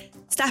pandemic,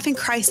 staffing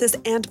crisis,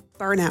 and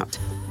burnout.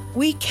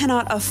 We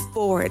cannot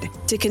afford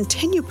to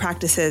continue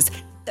practices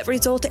that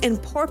result in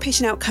poor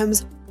patient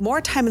outcomes,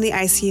 more time in the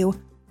ICU,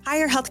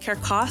 higher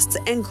healthcare costs,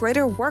 and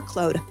greater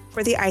workload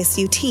for the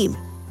ICU team.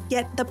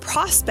 Yet the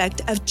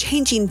prospect of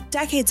changing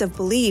decades of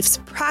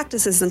beliefs,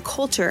 practices, and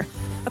culture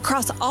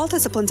across all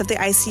disciplines of the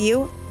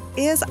ICU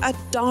is a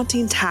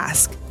daunting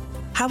task.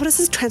 How does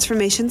this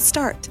transformation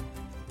start?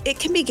 It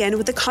can begin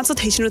with a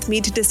consultation with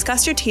me to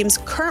discuss your team's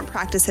current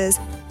practices,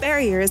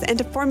 barriers, and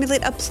to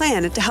formulate a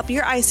plan to help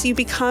your ICU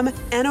become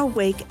an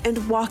awake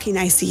and walking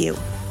ICU.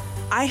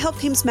 I help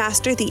teams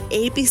master the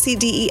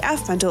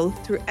ABCDEF bundle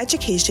through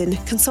education,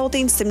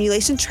 consulting,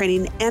 simulation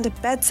training, and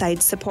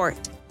bedside support.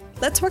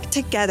 Let's work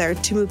together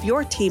to move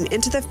your team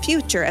into the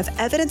future of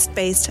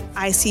evidence-based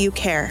ICU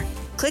care.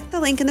 Click the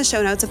link in the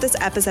show notes of this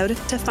episode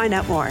to find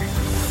out more.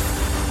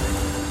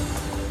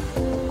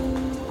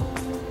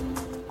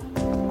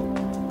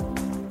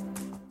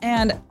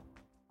 And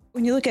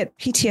when you look at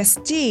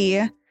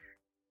PTSD,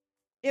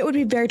 it would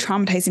be very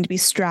traumatizing to be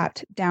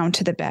strapped down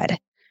to the bed.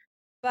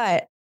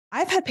 But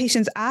I've had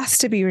patients ask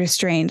to be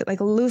restrained,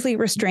 like loosely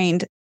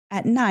restrained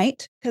at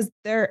night, because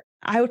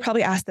I would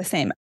probably ask the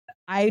same.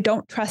 I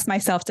don't trust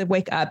myself to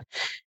wake up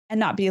and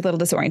not be a little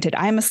disoriented.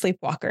 I'm a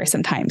sleepwalker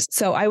sometimes.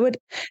 So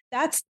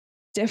that's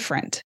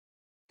different.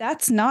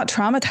 That's not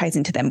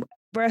traumatizing to them.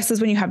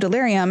 Versus when you have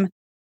delirium,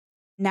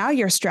 now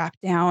you're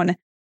strapped down.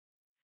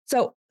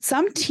 So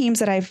some teams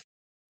that I've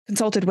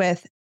consulted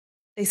with,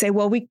 they say,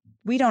 well,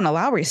 we don't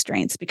allow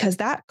restraints because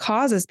that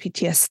causes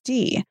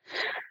PTSD,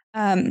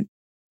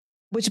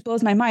 which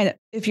blows my mind.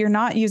 If you're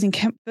not using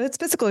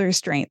physical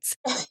restraints,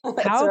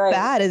 how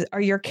bad are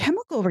your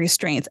chemical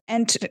restraints?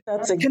 And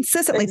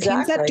consistently,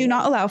 teams that do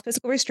not allow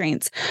physical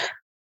restraints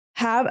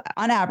have,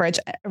 on average,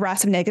 a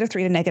RASS of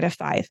 -3 to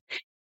 -5.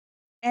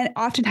 And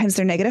oftentimes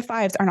their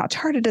 -5s are not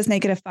charted as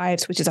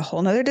 -5s, which is a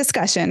whole nother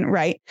discussion,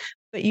 right?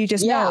 But you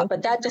just know. Yeah,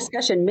 but that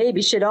discussion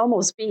maybe should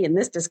almost be in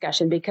this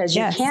discussion because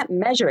you can't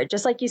measure it.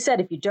 Just like you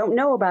said, if you don't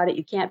know about it,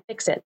 you can't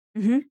fix it.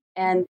 Mm-hmm.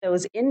 And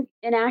those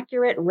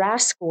inaccurate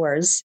RASS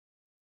scores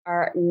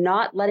are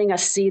not letting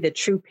us see the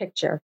true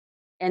picture.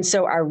 And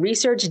so our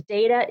research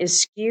data is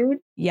skewed.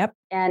 Yep.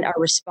 And our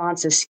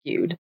response is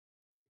skewed.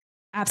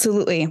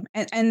 Absolutely.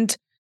 And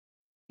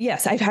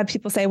yes, I've had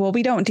people say, well,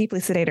 we don't deeply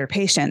sedate our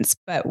patients,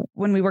 but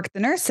when we work with the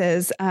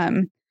nurses,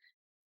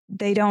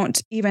 they don't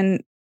see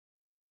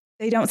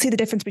the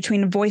difference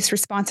between voice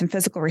response and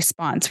physical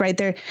response, right?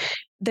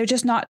 They're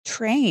just not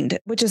trained,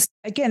 which is,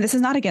 again, this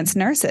is not against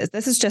nurses.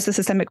 This is just a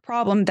systemic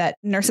problem that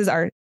nurses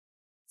are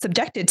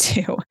subjected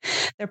to.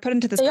 They're put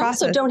into this process.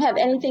 They also don't have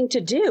anything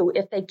to do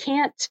if they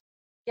can't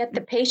get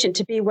the patient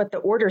to be what the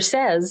order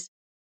says.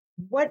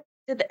 What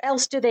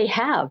else do they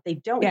have? They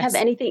don't have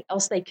anything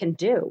else they can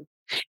do.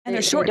 And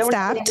they're short-staffed. They don't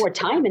have any more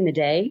time in the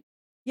day.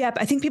 Yep.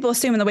 I think people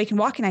assume in the wake and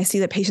walking ICU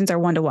that patients are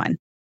one-to-one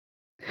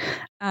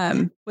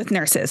with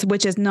nurses,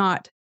 which is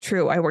not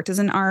true. I worked as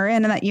an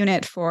RN in that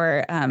unit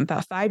for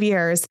about 5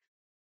 years.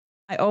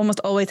 I almost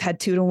always had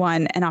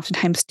 2-to-1 and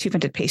oftentimes 2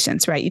 vented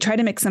patients, right? You try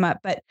to mix them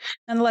up, but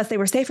nonetheless, they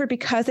were safer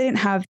because they didn't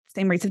have the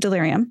same rates of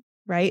delirium,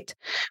 right?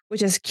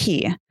 Which is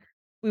key.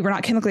 We were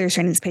not chemically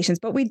restraining these patients,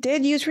 but we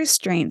did use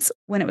restraints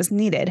when it was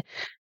needed.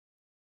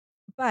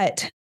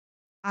 But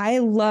I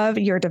love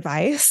your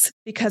device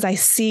because I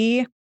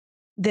see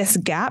this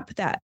gap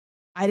that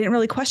I didn't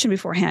really question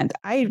beforehand.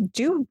 I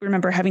do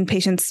remember having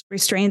patients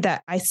restrained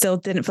that I still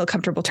didn't feel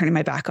comfortable turning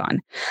my back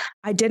on.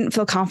 I didn't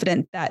feel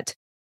confident that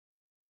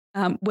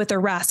with a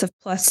RASS of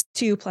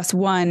 +2,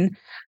 +1,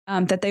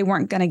 that they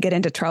weren't going to get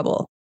into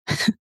trouble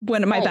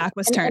when my back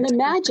was turned. And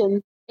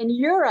imagine in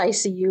your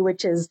ICU,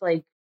 which is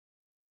like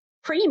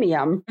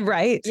premium,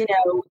 right?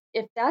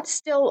 If that's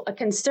still a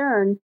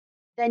concern,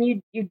 then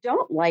you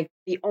don't like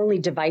the only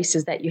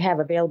devices that you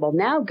have available.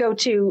 Now go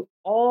to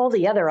all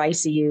the other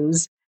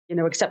ICUs,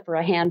 except for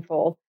a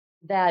handful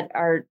that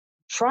are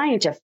trying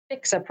to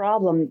fix a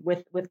problem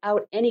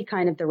without any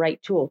kind of the right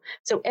tool.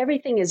 So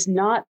everything is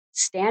not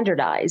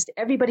standardized.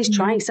 Everybody's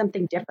trying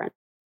something different.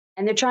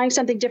 And they're trying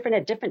something different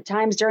at different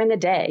times during the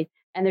day.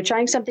 And they're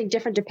trying something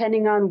different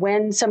depending on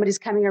when somebody's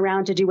coming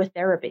around to do a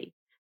therapy.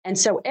 And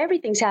so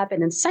everything's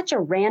happened in such a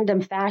random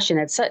fashion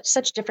at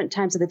such different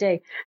times of the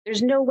day.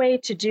 There's no way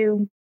to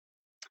do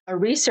a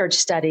research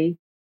study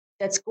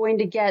that's going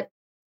to get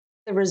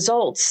the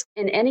results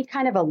in any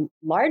kind of a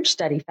large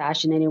study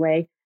fashion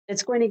anyway,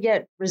 that's going to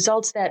get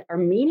results that are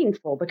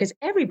meaningful because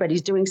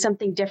everybody's doing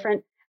something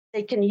different.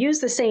 They can use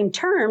the same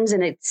terms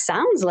and it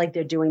sounds like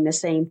they're doing the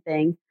same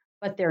thing,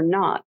 but they're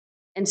not.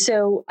 And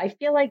so I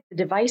feel like the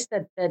device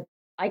that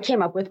I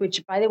came up with,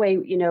 which by the way,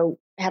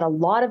 had a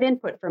lot of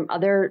input from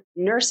other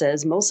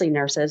nurses, mostly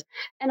nurses,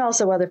 and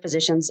also other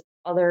physicians,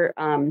 other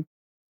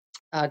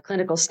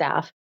clinical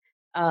staff,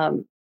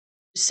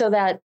 so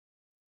that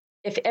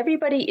if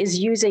everybody is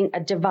using a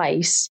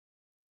device,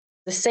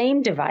 the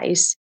same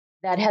device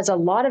that has a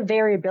lot of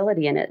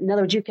variability in it, in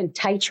other words, you can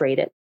titrate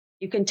it.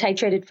 You can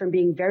titrate it from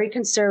being very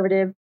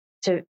conservative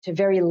to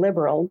very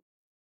liberal.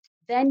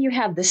 Then you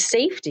have the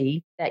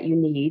safety that you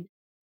need,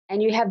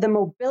 and you have the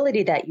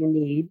mobility that you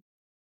need,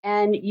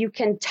 and you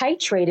can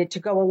titrate it to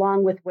go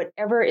along with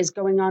whatever is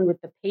going on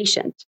with the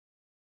patient.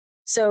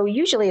 So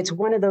usually it's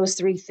one of those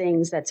 3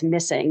 things that's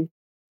missing,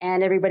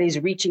 and everybody's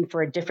reaching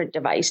for a different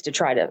device to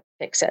try to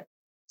fix it.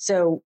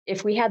 So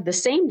if we had the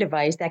same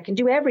device that can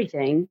do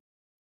everything,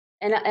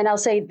 and I'll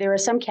say there are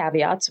some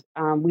caveats.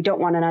 We don't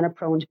want it on a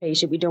prone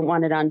patient. We don't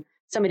want it on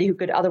somebody who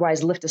could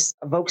otherwise lift a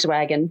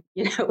Volkswagen,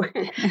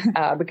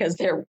 because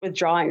they're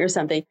withdrawing or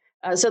something.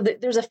 So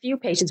there's a few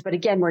patients, but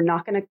again, we're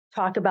not going to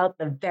talk about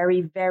the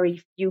very,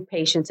 very few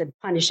patients and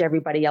punish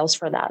everybody else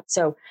for that.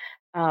 So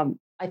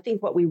I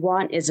think what we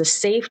want is a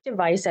safe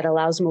device that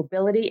allows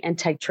mobility and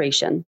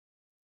titration.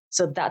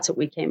 So that's what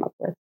we came up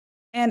with.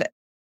 And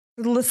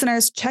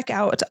listeners, check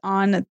out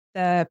on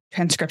the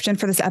transcription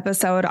for this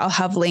episode. I'll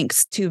have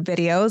links to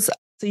videos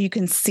so you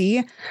can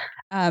see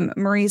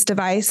Marie's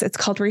device. It's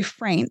called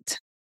Refraint.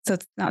 So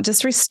it's not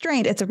just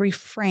restraint, it's a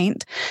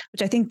refraint,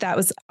 which I think that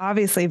was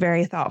obviously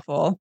very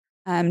thoughtful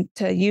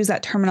to use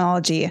that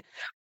terminology.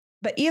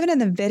 But even in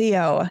the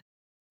video,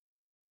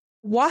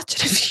 watch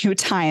it a few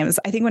times.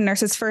 I think when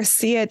nurses first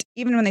see it,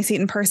 even when they see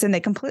it in person, they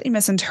completely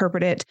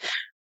misinterpret it.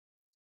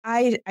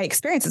 I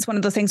experience it's one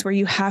of those things where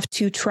you have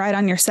to try it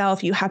on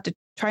yourself. You have to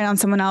try it on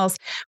someone else,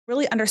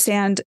 really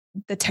understand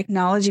the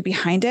technology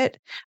behind it.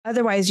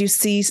 Otherwise, you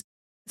see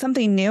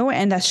something new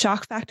and a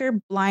shock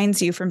factor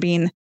blinds you from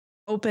being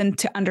open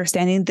to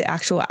understanding the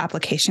actual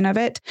application of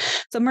it.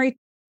 So Marie,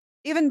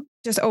 even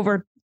just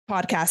over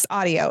podcast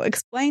audio,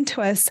 explain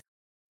to us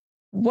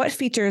what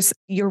features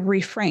your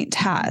Refraint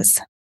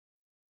has.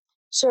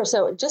 Sure.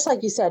 So just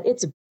like you said,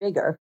 it's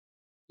bigger,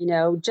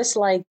 just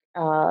like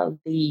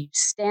the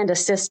stand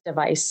assist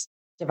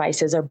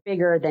devices are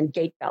bigger than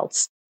gait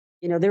belts.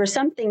 There are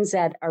some things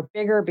that are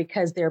bigger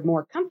because they're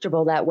more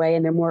comfortable that way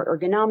and they're more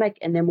ergonomic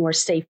and they're more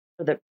safe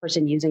for the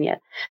person using it.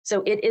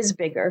 So it is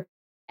bigger.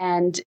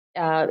 And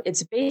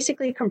it's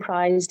basically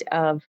comprised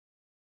of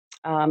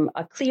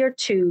a clear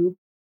tube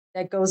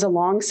that goes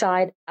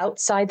outside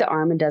the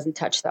arm and doesn't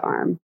touch the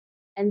arm.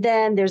 And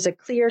then there's a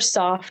clear,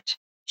 soft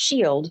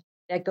shield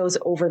that goes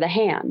over the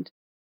hand.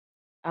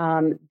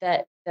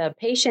 That the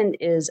patient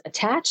is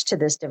attached to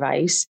this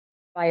device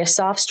by a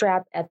soft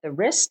strap at the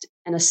wrist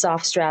and a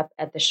soft strap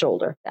at the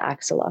shoulder, the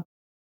axilla.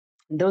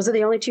 And those are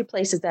the only two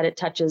places that it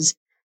touches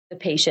the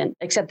patient,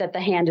 except that the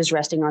hand is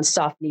resting on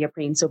soft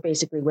neoprene. So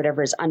basically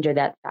whatever is under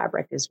that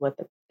fabric is what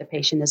the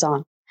patient is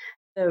on.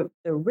 The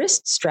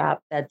wrist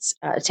strap that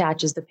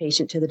attaches the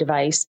patient to the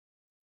device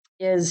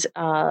is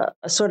a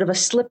sort of a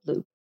slip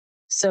loop,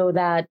 so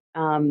that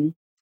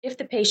if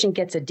the patient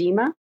gets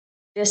edema,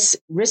 this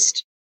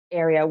wrist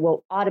area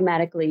will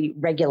automatically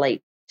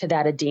regulate to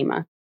that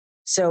edema.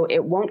 So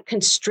it won't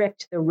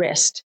constrict the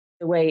wrist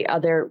the way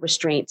other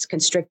restraints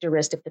constrict a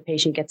wrist if the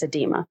patient gets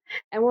edema.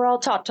 And we're all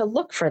taught to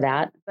look for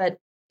that, but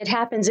it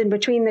happens in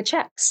between the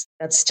checks.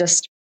 That's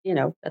just,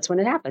 that's when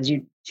it happens.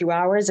 2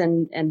 hours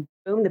and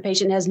boom, the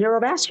patient has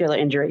neurovascular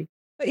injury.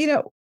 But,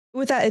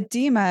 with that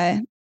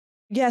edema,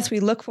 yes, we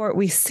look for it,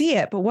 we see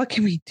it, but what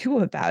can we do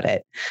about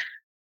it?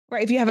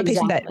 Right. If you have a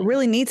patient that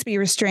really needs to be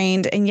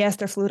restrained and yes,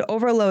 they're fluid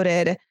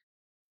overloaded,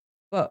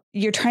 but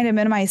you're trying to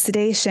minimize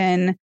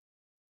sedation,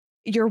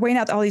 you're weighing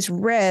out all these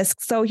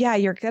risks. So yeah,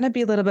 you're going to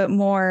be a little bit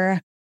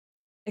more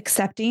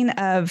accepting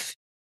of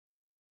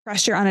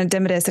pressure on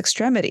edematous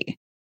extremity.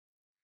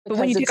 But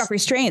when you take off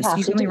restraints,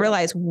 you suddenly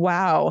realize,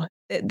 wow,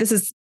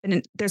 there's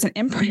an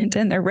imprint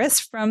in their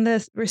wrist from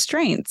the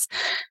restraints.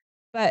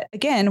 But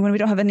again, when we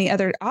don't have any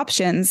other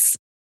options,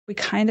 we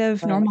kind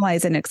of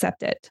normalize and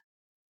accept it.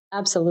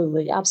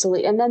 Absolutely.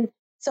 Absolutely. And then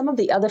some of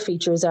the other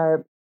features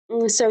are,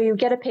 so you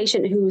get a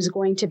patient who's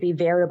going to be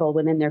variable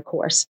within their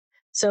course.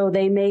 So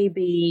they may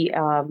be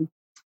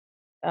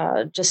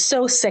just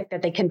so sick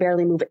that they can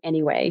barely move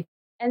anyway.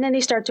 And then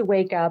they start to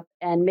wake up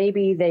and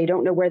maybe they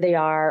don't know where they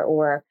are,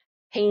 or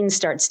pain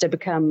starts to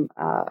become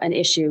an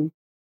issue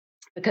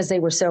because they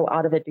were so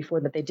out of it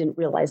before that they didn't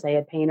realize they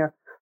had pain, or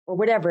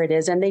whatever it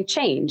is. And they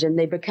change and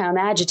they become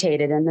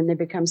agitated, and then they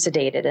become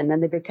sedated, and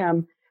then they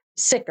become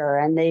sicker,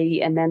 and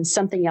then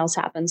something else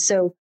happens.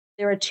 So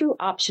there are 2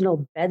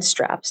 optional bed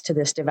straps to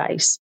this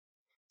device.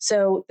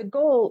 So the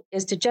goal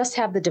is to just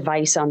have the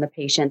device on the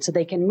patient so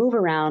they can move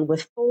around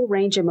with full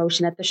range of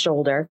motion at the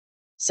shoulder.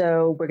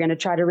 So we're going to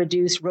try to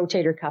reduce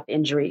rotator cuff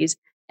injuries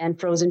and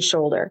frozen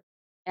shoulder.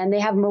 And they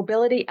have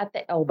mobility at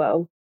the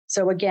elbow.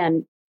 So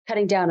again,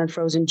 cutting down on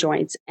frozen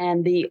joints,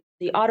 and the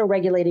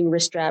auto-regulating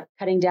wrist strap,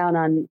 cutting down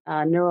on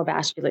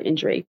neurovascular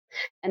injury.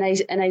 And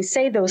I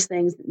say those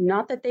things,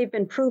 not that they've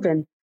been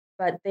proven,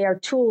 but they are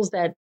tools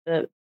that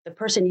the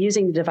person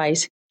using the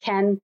device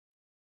can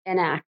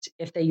enact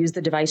if they use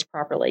the device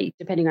properly,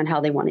 depending on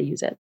how they want to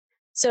use it.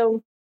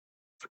 So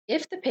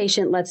if the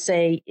patient, let's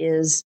say,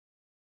 is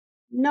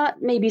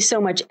not maybe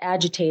so much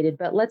agitated,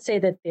 but let's say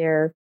that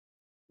they're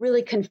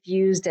really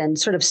confused and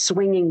sort of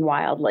swinging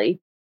wildly,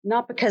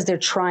 not because they're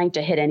trying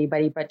to hit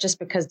anybody, but just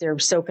because they're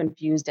so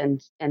confused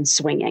and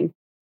swinging.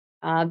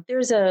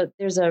 There's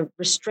a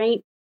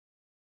restraint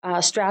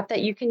strap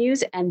that you can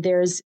use, and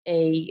there's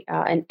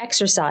an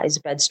exercise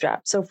bed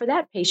strap. So for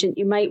that patient,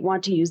 you might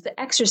want to use the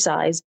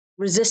exercise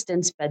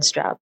resistance bed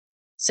strap.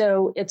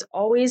 So it's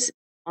always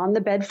on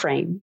the bed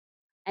frame,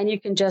 and you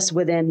can just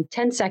within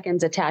 10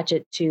 seconds attach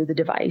it to the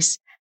device.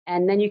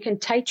 And then you can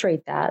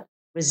titrate that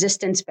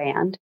resistance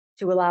band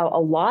to allow a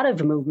lot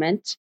of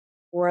movement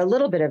or a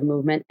little bit of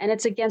movement, and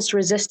it's against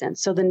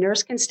resistance. So the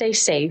nurse can stay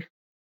safe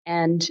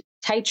and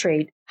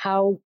titrate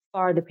how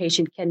far the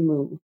patient can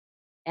move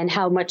and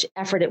how much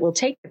effort it will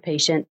take the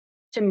patient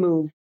to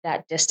move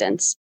that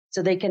distance.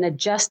 So they can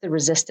adjust the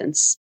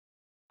resistance.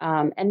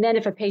 And then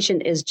if a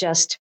patient is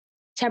just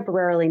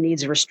temporarily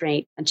needs a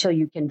restraint until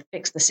you can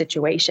fix the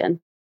situation,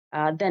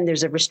 then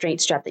there's a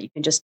restraint strap that you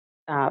can just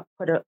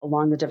put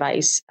along the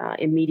device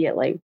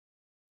immediately.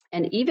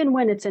 And even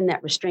when it's in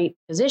that restraint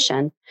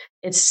position,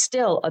 it's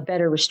still a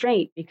better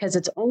restraint because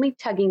it's only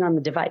tugging on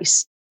the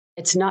device.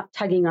 It's not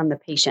tugging on the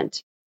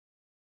patient.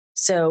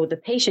 So the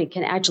patient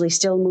can actually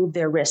still move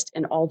their wrist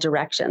in all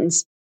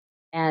directions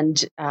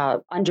and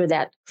under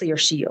that clear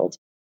shield.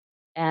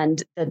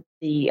 And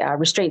the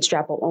restraint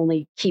strap will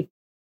only keep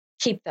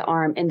the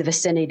arm in the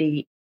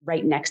vicinity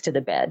right next to the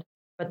bed,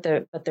 but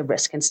the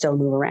wrist can still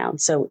move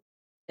around. So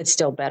it's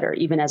still better,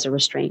 even as a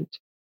restraint.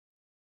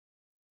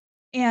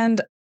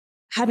 And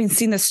having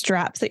seen the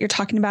straps that you're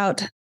talking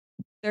about,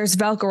 there's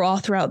Velcro all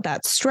throughout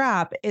that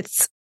strap.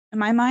 It's, in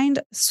my mind,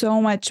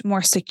 so much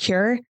more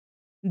secure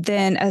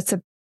than as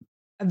a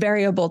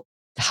variable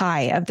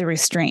tie of the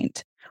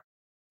restraint.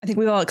 I think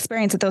we've all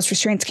experienced that those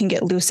restraints can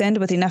get loosened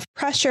with enough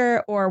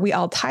pressure, or we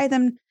all tie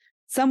them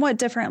somewhat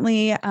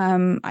differently.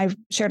 I've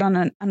shared on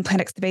an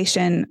unplanned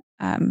extubation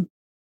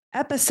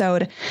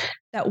episode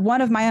that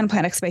one of my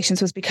unplanned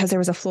extubations was because there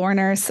was a floor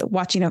nurse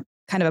watching a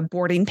kind of a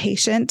boarding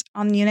patient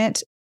on the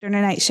unit during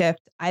a night shift.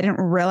 I didn't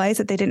realize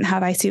that they didn't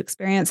have ICU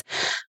experience.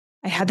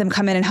 I had them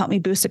come in and help me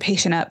boost a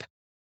patient up.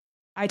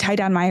 I tied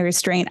down my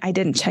restraint. I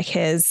didn't check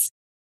his,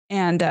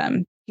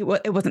 and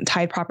it wasn't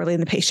tied properly,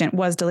 and the patient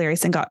was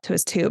delirious and got to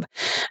his tube.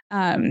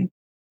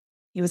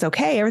 He was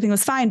okay. Everything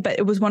was fine. But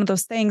it was one of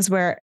those things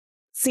where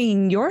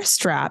seeing your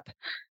strap,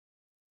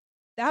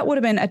 that would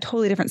have been a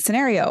totally different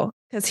scenario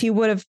because he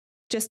would have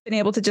just been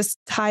able to just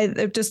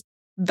just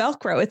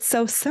Velcro. It's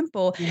so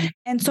simple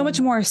and so much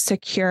more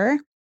secure.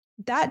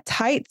 That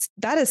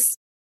is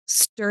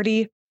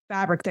sturdy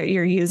fabric that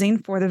you're using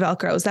for the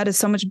Velcros. That is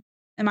so much,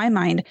 in my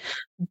mind,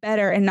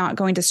 better and not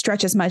going to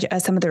stretch as much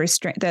as some of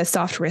the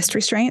soft wrist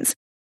restraints.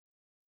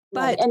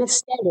 But and it's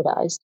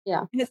standardized.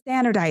 Yeah. And it's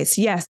standardized.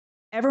 Yes.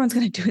 Everyone's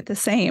going to do it the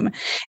same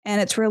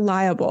and it's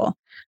reliable.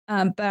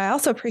 But I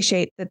also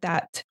appreciate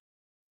that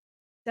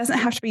doesn't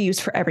have to be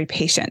used for every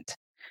patient.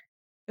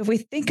 If we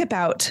think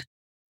about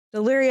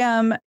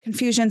delirium,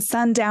 confusion,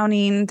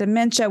 sundowning,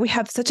 dementia, we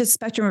have such a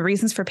spectrum of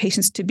reasons for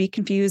patients to be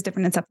confused,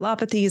 different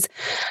encephalopathies.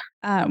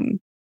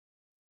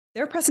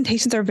 Their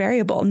presentations are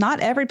variable. Not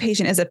every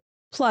patient is a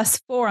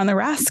 +4 on the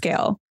RASS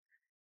scale,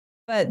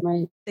 but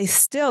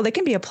they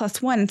can be a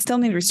 +1 and still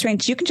need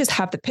restraints. You can just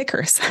have the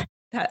pickers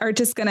that are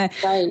just going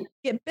to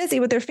get busy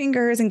with their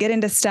fingers and get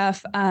into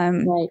stuff.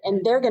 And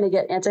they're going to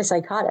get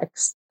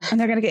antipsychotics. And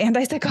they're going to get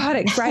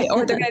antipsychotics, right?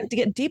 Or they're going to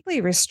get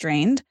deeply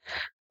restrained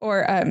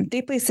or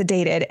deeply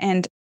sedated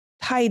and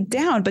tied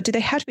down. But do they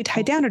have to be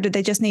tied down, or do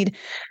they just need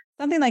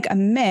something like a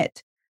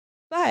mitt?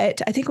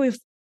 But I think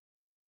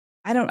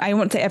I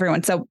won't say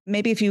everyone. So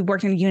maybe if you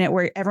work in a unit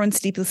where everyone's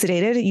deeply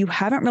sedated, you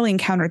haven't really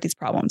encountered these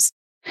problems.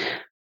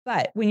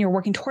 But when you're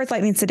working towards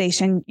lightning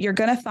sedation, you're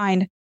going to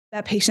find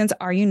that patients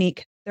are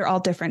unique. They're all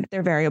different.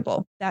 They're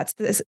variable. That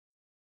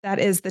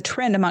is the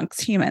trend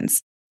amongst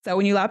humans. So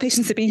when you allow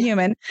patients to be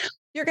human,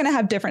 you're going to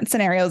have different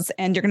scenarios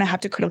and you're going to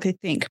have to critically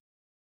think.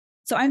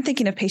 So I'm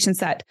thinking of patients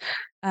that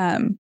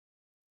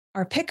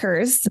are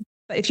pickers,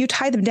 but if you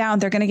tie them down,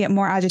 they're going to get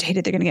more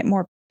agitated. They're going to get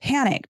more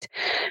panicked.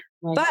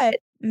 Right. But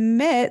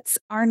mitts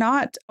are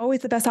not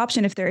always the best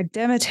option if they're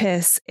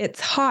edematous, it's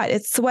hot,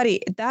 it's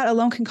sweaty. That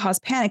alone can cause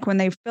panic when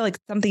they feel like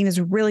something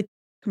is really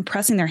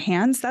compressing their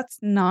hands. That's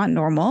not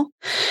normal.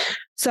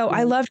 So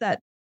I love that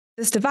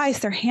this device,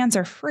 their hands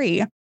are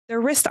free. Their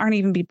wrists aren't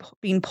even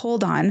being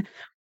pulled on.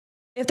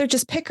 If they're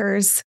just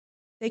pickers,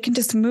 they can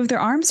just move their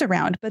arms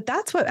around. But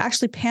that's what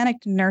actually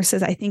panicked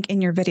nurses, I think,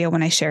 in your video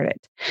when I shared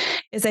it,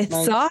 is they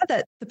saw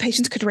that the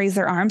patients could raise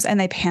their arms and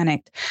they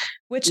panicked,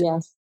 which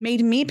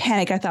made me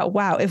panic. I thought,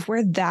 wow, if we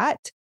had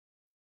that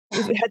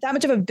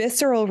much of a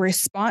visceral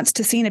response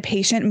to seeing a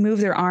patient move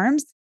their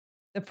arms,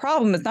 the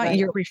problem is not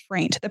your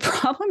restraint. The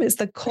problem is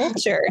the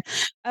culture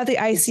of the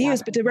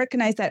ICUs, but to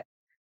recognize that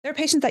there are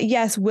patients that,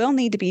 yes, will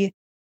need to be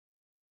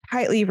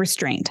tightly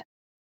restrained.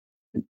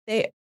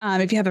 If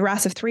you have a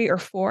RASS of 3 or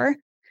 4,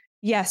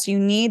 yes, you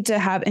need to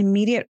have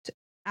immediate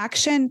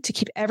action to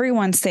keep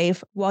everyone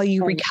safe while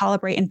you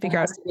recalibrate and figure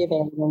out.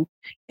 It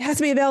has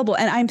to be available.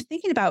 And I'm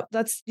thinking about,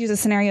 let's use a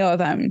scenario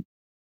of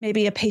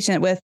maybe a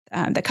patient with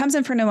that comes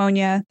in for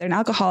pneumonia. They're an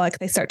alcoholic.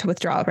 They start to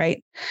withdraw,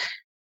 right?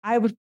 I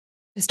would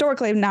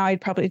historically, now I'd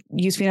probably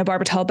use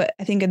phenobarbital, but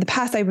I think in the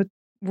past I would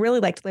really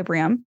liked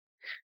Librium.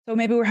 So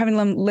maybe we're having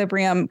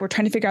Librium. We're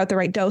trying to figure out the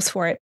right dose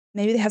for it.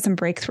 Maybe they have some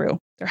breakthrough.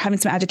 They're having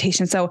some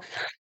agitation. So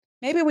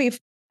maybe we've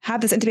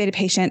had this intubated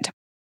patient.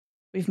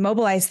 We've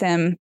mobilized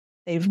them.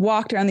 They've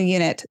walked around the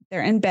unit.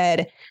 They're in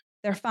bed.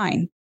 They're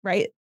fine,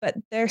 right? But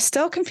they're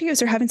still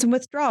confused. They're having some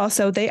withdrawal.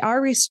 So they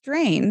are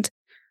restrained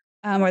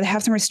or they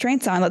have some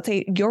restraints on. Let's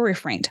say you're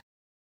refrained.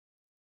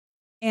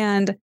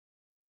 And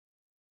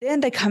Then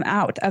they come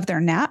out of their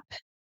nap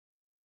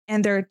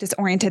and they're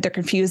disoriented, they're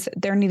confused,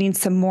 they're needing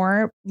some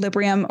more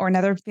Librium or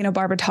another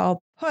phenobarbital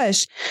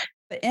push.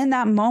 But in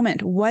that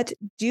moment, what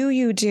do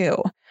you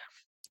do?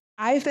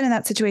 I've been in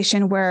that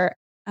situation where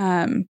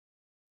the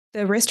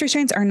wrist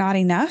restraints are not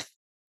enough.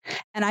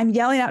 And I'm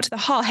yelling out to the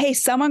hall, hey,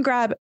 someone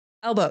grab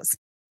elbows.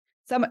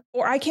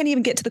 Or I can't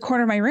even get to the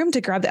corner of my room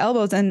to grab the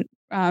elbows and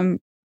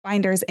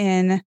binders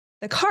in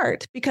the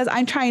cart because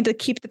I'm trying to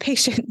keep the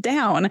patient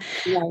down.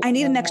 Right. I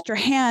need an extra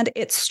hand.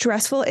 It's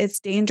stressful. It's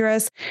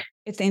dangerous.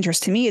 It's dangerous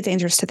to me. It's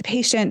dangerous to the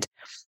patient.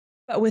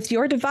 But with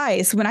your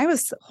device, when I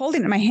was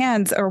holding it in my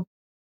hands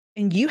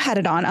and you had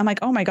it on, I'm like,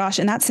 oh my gosh,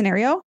 in that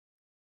scenario,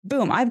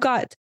 boom, I've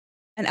got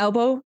an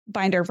elbow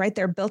binder right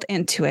there built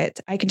into it.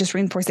 I can just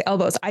reinforce the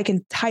elbows. I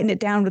can tighten it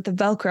down with the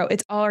Velcro.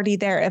 It's already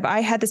there. If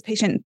I had this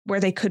patient where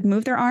they could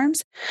move their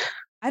arms,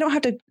 I don't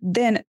have to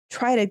then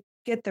try to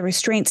get the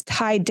restraints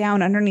tied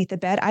down underneath the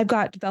bed. I've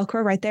got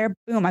Velcro right there.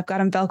 Boom, I've got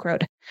them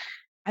Velcroed.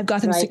 I've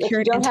got them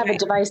secured. If you don't have a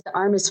device, the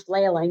arm is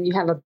flailing. You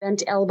have a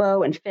bent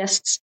elbow and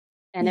fists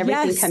and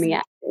everything coming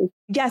at you.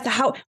 Yes.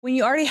 When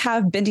you already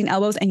have bending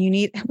elbows and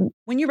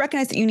when you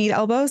recognize that you need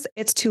elbows,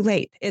 it's too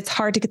late. It's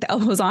hard to get the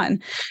elbows on.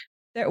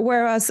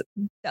 Whereas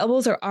the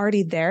elbows are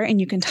already there and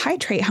you can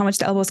titrate how much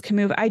the elbows can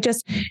move.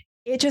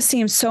 It just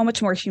seems so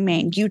much more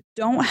humane. You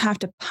don't have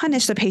to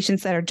punish the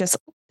patients that are just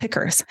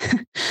pickers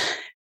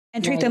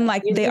and treat them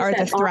like they are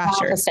the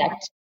thrashers.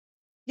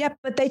 Yep,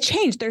 but they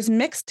change. There's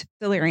mixed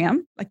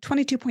delirium, like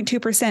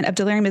 22.2% of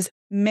delirium is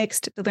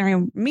mixed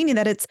delirium, meaning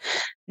that it's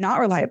not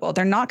reliable.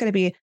 They're not going to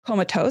be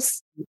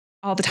comatose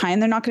all the time.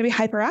 They're not going to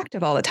be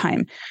hyperactive all the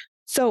time.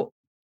 So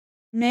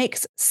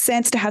makes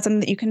sense to have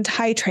something that you can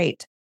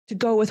titrate to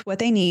go with what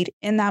they need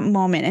in that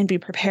moment and be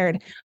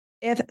prepared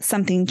if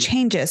something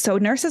changes. So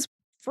nurses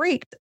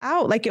freaked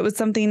out like it was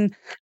something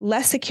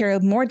less secure,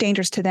 more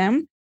dangerous to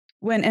them.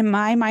 When in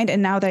my mind,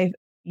 and now that I've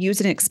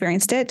used it and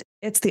experienced it,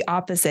 it's the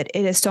opposite.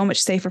 It is so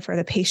much safer for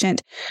the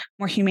patient,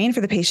 more humane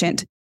for the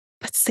patient,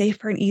 but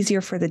safer and easier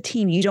for the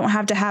team. You don't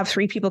have to have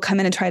 3 people come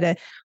in and try to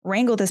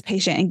wrangle this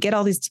patient and get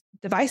all these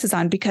devices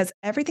on because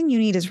everything you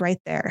need is right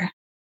there.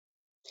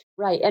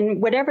 Right.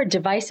 And whatever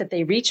device that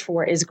they reach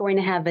for is going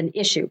to have an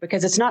issue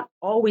because it's not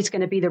always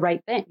going to be the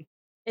right thing.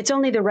 It's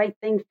only the right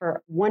thing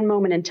for one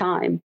moment in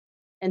time.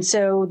 And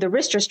so the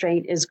wrist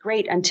restraint is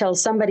great until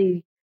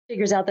somebody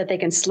figures out that they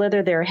can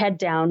slither their head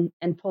down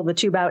and pull the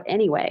tube out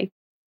anyway.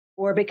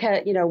 Or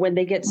because, when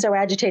they get so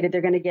agitated,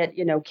 they're going to get,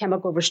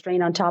 chemical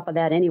restraint on top of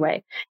that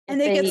anyway. And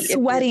they get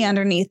sweaty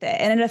underneath it.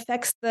 And it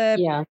affects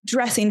the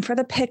dressing for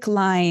the PICC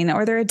line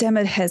or their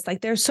edematous.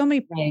 Like there's so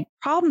many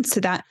problems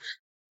to that.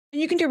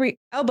 And you can do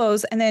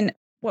elbows. And then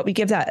what we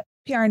give that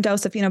PRN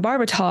dose of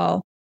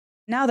phenobarbital,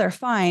 now they're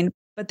fine,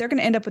 but they're going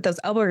to end up with those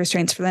elbow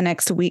restraints for the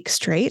next week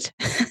straight.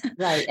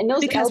 Right. And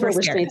those elbow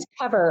restraints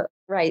cover,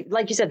 right.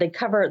 Like you said, they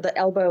cover the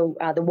elbow,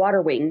 the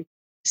water wing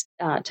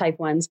type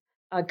ones,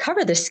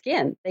 cover the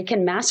skin. They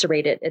can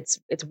macerate it.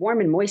 It's warm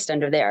and moist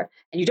under there.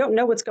 And you don't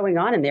know what's going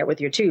on in there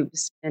with your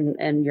tubes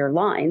and your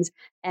lines.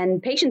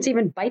 And patients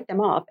even bite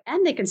them off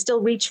and they can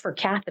still reach for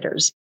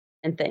catheters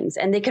and things.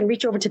 And they can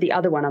reach over to the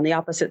other one on the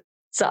opposite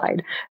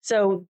side.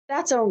 So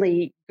that's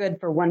only good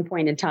for one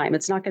point in time.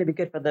 It's not going to be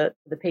good for the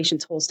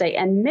patient's whole stay.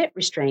 And mitt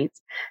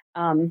restraints,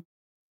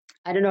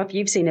 I don't know if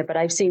you've seen it, but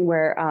I've seen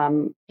where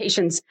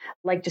patients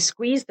like to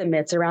squeeze the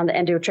mitts around the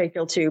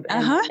endotracheal tube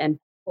and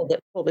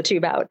pull the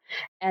tube out.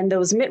 And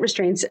those mitt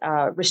restraints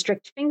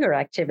restrict finger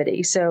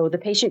activity. So the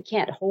patient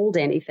can't hold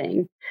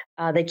anything.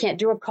 They can't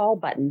do a call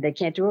button. They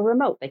can't do a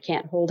remote. They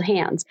can't hold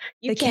hands.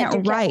 You can't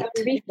do write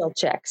refill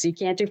checks. You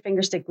can't do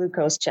finger stick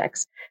glucose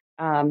checks.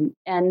 So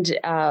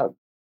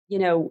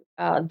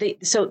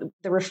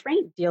the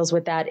restraint deals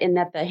with that in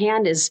that the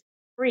hand is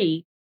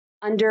free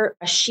under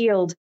a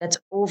shield that's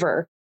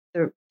over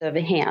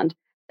the hand.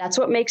 That's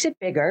what makes it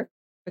bigger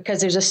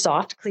because there's a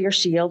soft, clear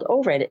shield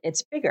over it.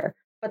 It's bigger,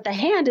 but the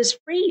hand is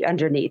free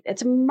underneath.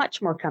 It's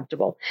much more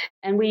comfortable.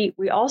 And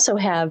we also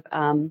have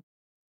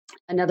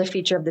another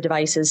feature of the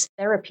device is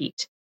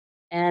Therapete.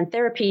 And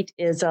Therapete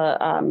is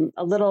a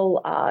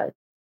little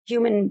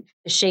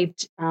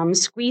human-shaped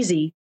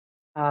squeezy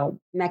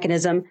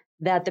mechanism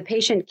that the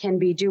patient can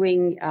be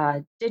doing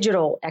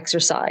digital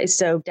exercise.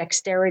 So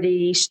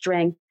dexterity,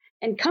 strength,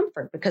 and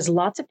comfort, because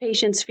lots of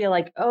patients feel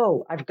like,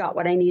 oh, I've got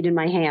what I need in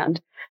my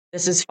hand.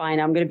 This is fine.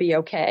 I'm going to be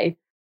okay.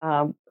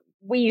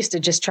 We used to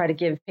just try to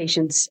give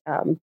patients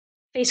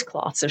face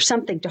cloths or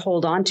something to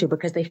hold on to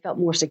because they felt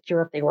more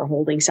secure if they were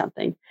holding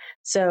something.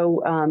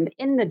 So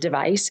in the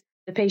device,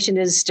 the patient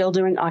is still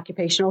doing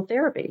occupational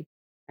therapy,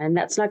 and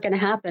that's not going to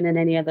happen in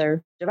any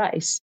other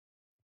device.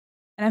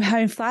 And I'm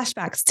having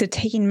flashbacks to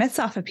taking mitts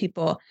off of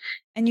people,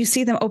 and you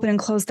see them open and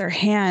close their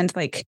hand.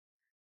 Like,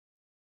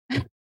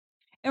 it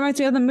reminds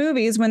me of the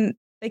movies when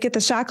they get the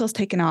shackles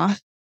taken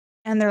off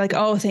and they're like,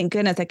 oh, thank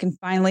goodness, I can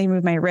finally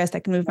move my wrist. I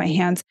can move my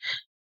hands.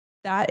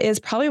 That is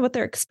probably what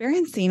they're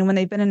experiencing when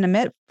they've been in a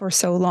mitt for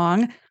so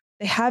long.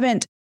 They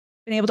haven't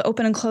been able to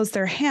open and close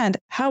their hand.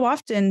 How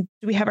often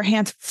do we have our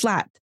hands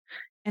flat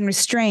and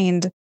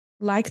restrained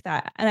like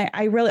that. And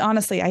I really,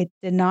 honestly, I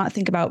did not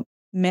think about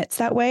mitts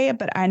that way,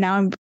 but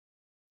I'm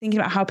thinking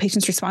about how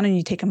patients respond when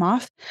you take them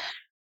off.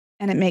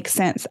 And it makes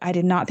sense. I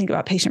did not think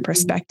about patient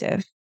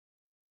perspective.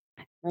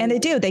 And they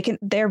do.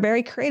 They're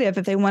very creative.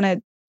 If they want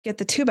to get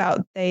the tube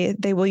out, they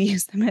will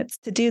use the mitts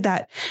to do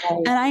that. Right.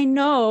 And I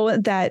know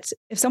that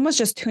if someone's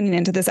just tuning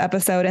into this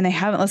episode and they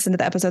haven't listened to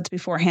the episodes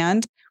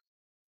beforehand,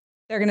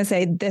 they're going to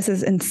say, this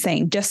is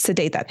insane. Just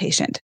sedate that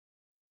patient.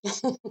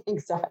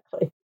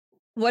 Exactly.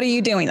 What are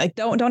you doing? Like,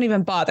 don't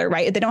even bother,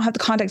 right? They don't have the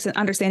context and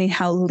understanding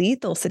how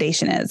lethal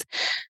sedation is.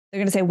 They're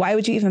going to say, why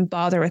would you even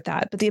bother with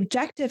that? But the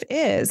objective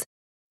is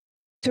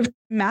to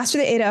master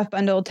the ADF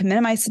bundle, to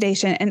minimize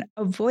sedation and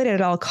avoid it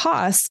at all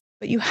costs.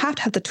 But you have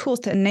to have the tools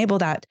to enable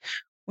that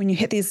when you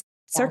hit these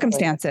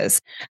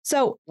circumstances.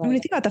 So when you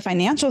think about the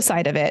financial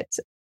side of it,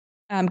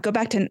 go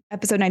back to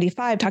episode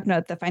 95, talking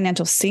about the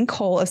financial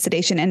sinkhole of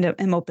sedation and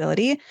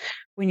immobility.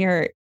 When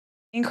you're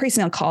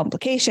increasing on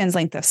complications,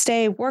 length of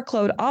stay,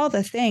 workload, all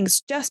the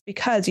things, just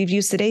because you've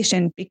used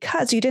sedation,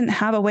 because you didn't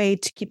have a way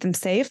to keep them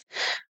safe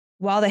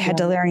while they had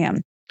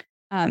delirium,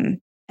 and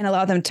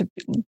allow them to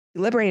be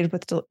liberated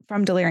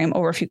from delirium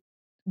over a few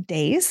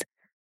days,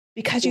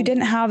 because you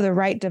didn't have the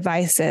right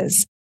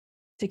devices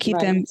to keep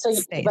them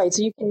safe. Right.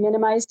 So you can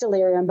minimize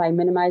delirium by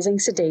minimizing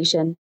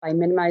sedation, by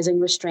minimizing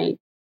restraint.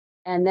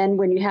 And then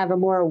when you have a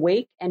more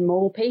awake and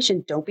mobile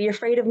patient, don't be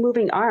afraid of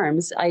moving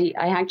arms. I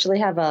actually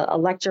have a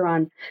lecture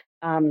on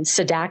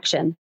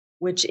sedaction,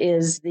 which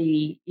is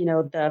the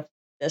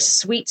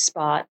sweet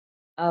spot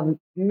of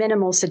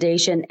minimal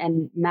sedation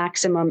and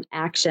maximum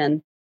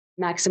action,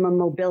 maximum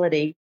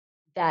mobility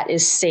that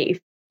is safe.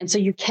 And so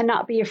you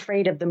cannot be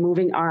afraid of the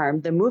moving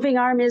arm. The moving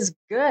arm is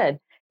good.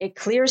 It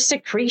clears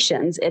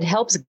secretions. It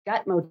helps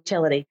gut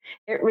motility.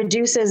 It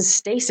reduces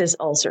stasis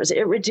ulcers.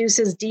 It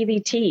reduces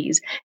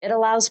DVTs. It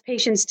allows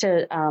patients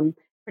to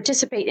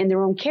participate in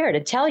their own care, to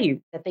tell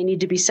you that they need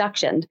to be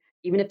suctioned,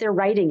 even if they're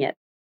writing it,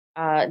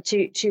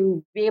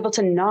 to be able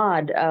to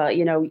nod,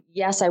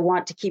 yes, I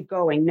want to keep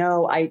going.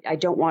 No, I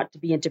don't want to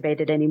be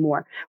intubated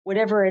anymore.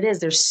 Whatever it is,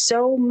 there's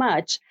so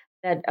much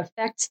that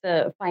affects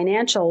the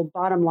financial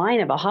bottom line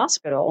of a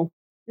hospital.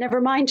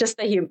 Never mind just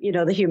the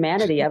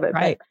humanity of it,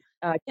 right.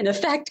 But can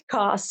affect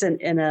costs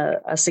in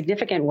a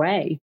significant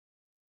way.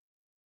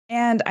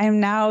 And I'm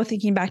now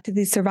thinking back to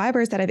these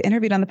survivors that I've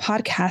interviewed on the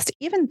podcast,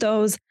 even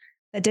those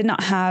that did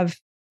not have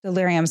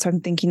delirium. So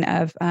I'm thinking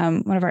of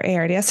one of our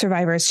ARDS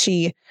survivors.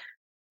 She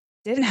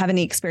didn't have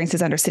any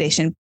experiences under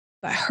sedation,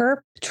 but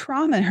her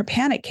trauma and her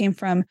panic came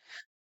from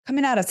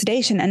coming out of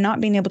sedation and not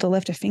being able to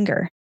lift a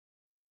finger.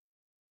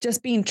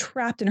 Just being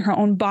trapped in her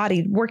own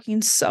body,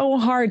 working so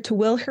hard to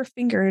will her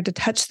finger to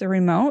touch the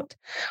remote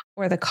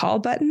or the call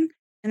button,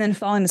 and then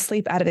falling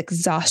asleep out of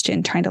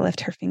exhaustion trying to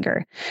lift her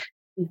finger.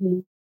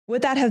 Mm-hmm.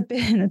 Would that have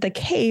been the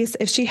case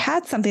if she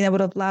had something that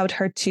would have allowed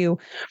her to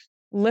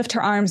lift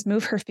her arms,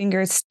 move her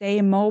fingers,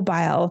 stay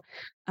mobile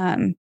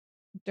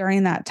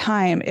during that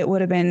time? It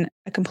would have been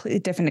a completely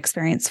different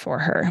experience for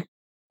her.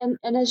 And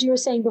as you were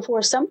saying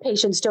before, some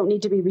patients don't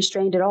need to be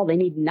restrained at all. They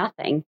need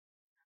nothing.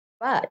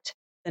 But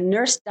the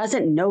nurse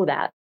doesn't know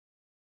that.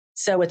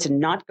 So it's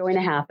not going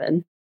to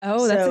happen.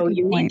 Oh, that's so a good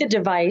you point. need the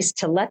device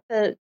to let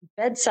the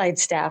bedside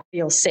staff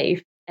feel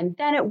safe, and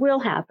then it will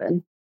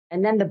happen.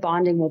 And then the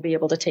bonding will be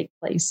able to take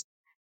place.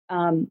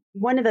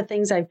 One of the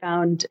things I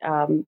found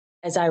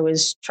as I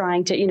was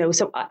trying to,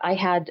 so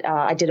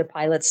I did a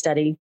pilot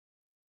study,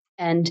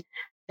 and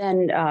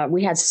then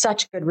we had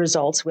such good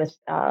results with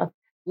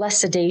less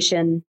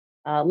sedation,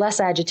 less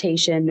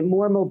agitation,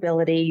 more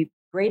mobility,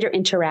 greater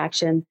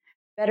interaction,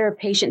 better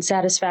patient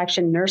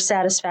satisfaction, nurse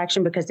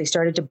satisfaction, because they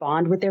started to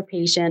bond with their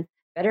patient,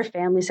 better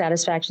family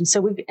satisfaction.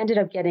 So we ended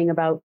up getting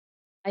about,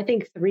 I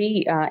think,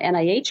 3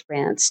 NIH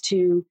grants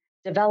to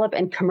develop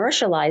and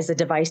commercialize the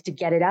device to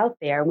get it out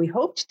there. And we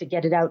hoped to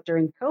get it out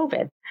during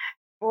COVID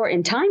or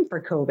in time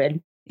for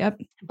COVID. Yep.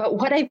 But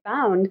what I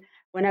found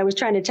when I was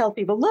trying to tell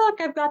people,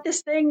 look, I've got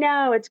this thing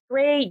now. It's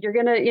great. You're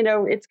going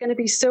to, it's going to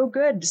be so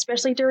good,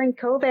 especially during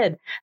COVID,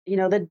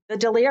 the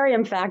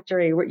delirium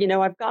factory where,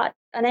 I've got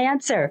an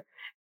answer.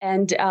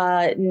 And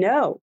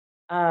no.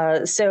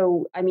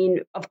 So, I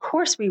mean, of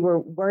course, we were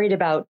worried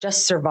about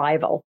just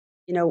survival,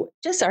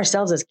 just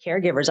ourselves as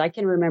caregivers. I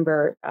can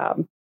remember,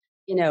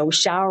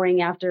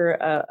 showering after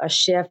a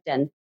shift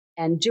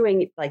and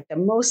doing like the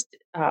most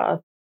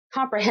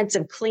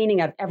comprehensive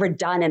cleaning I've ever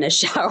done in a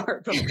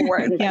shower before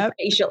in my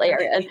facial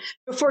area. And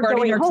before burning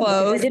going home,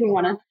 clothes. I didn't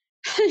want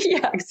to,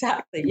 yeah,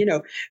 exactly.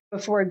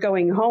 Before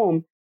going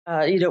home,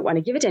 you don't want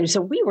to give it to him.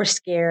 So we were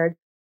scared.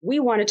 We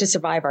wanted to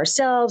survive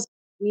ourselves.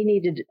 We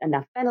needed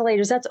enough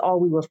ventilators. That's all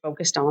we were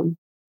focused on.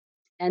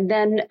 And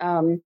then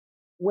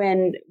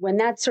when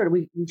that sort of,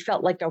 we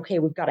felt like, okay,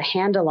 we've got a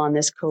handle on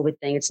this COVID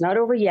thing. It's not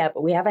over yet,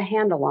 but we have a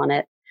handle on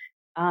it.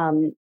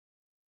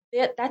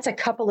 That's a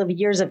couple of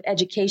years of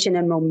education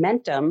and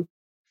momentum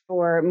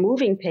for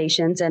moving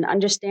patients and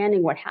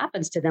understanding what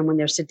happens to them when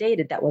they're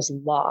sedated that was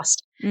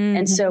lost. Mm-hmm.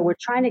 And so we're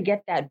trying to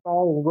get that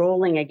ball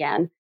rolling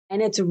again.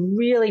 And it's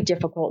really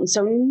difficult. And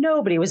so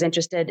nobody was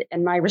interested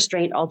in my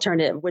restraint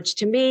alternative, which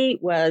to me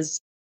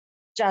was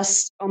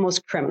just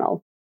almost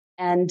criminal.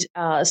 And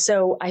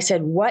so I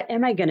said, what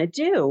am I going to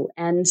do?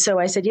 And so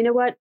I said, you know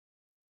what?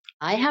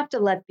 I have to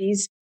let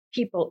these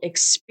people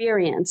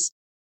experience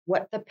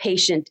what the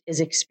patient is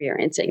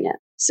experiencing.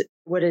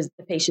 What is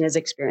the patient is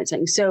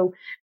experiencing. So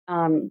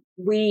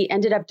we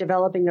ended up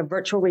developing a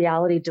virtual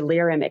reality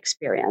delirium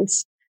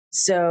experience.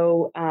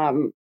 So,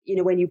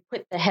 when you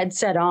put the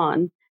headset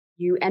on,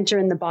 you enter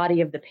in the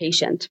body of the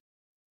patient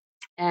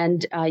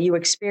and you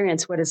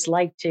experience what it's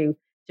like to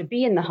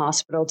be in the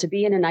hospital, to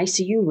be in an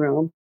ICU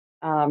room,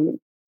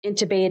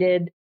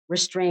 intubated,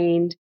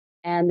 restrained,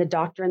 and the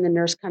doctor and the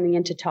nurse coming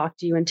in to talk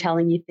to you and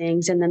telling you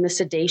things. And then the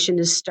sedation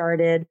is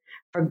started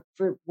for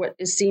what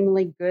is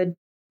seemingly good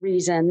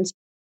reasons.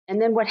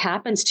 And then what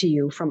happens to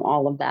you from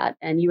all of that?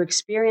 And you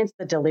experience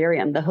the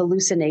delirium, the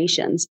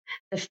hallucinations,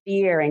 the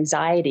fear,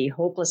 anxiety,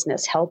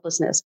 hopelessness,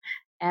 helplessness.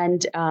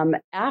 And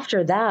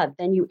after that,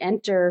 then you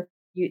enter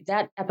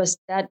that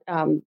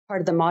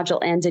part of the module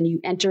ends and you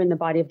enter in the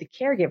body of the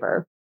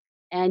caregiver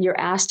and you're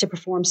asked to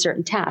perform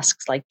certain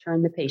tasks like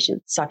turn the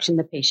patient, suction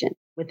the patient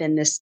within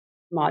this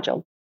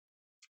module.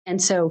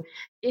 And so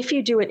if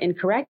you do it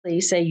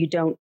incorrectly, say you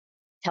don't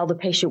tell the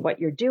patient what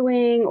you're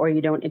doing, or you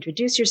don't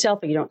introduce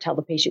yourself, or you don't tell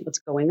the patient what's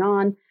going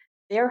on,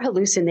 their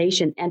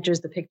hallucination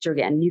enters the picture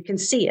again. You can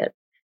see it.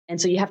 And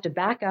so you have to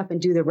back up and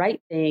do the right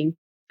thing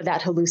for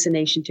that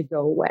hallucination to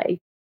go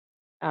away.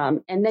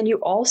 And then you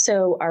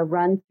also are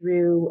run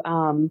through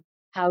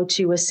how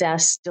to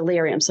assess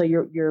delirium. So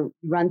you're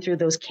run through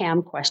those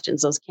CAM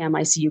questions, those CAM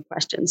ICU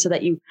questions, so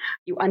that you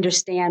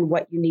understand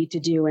what you need to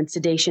do in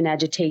sedation,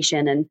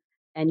 agitation,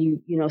 and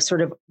you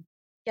sort of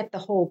get the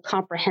whole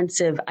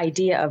comprehensive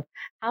idea of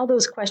how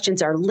those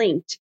questions are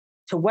linked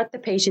to what the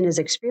patient is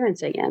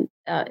experiencing.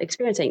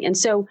 And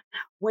so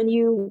when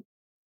you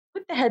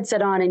put the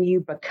headset on and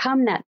you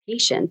become that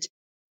patient,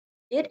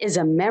 it is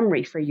a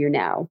memory for you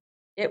now.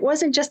 It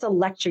wasn't just a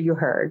lecture you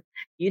heard.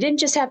 You didn't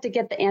just have to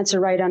get the answer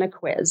right on a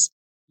quiz.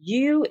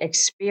 You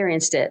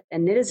experienced it,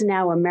 and it is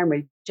now a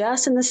memory,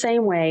 just in the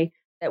same way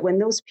that when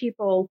those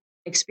people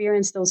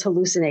experience those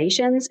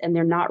hallucinations and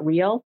they're not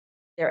real,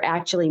 they're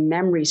actually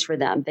memories for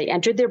them. They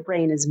entered their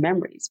brain as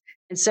memories.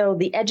 And so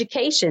the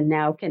education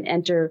now can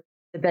enter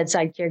the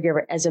bedside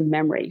caregiver as a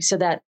memory, so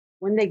that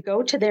when they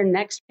go to their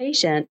next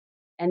patient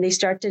and they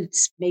start to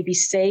maybe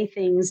say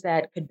things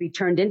that could be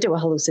turned into a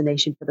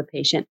hallucination for the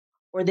patient,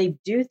 or they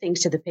do things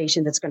to the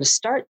patient that's going to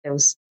start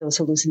those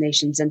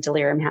hallucinations and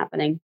delirium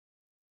happening,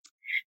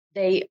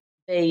 they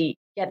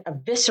get a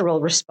visceral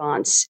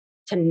response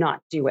to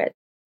not do it.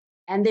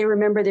 And they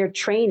remember their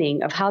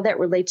training of how that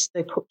relates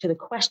to the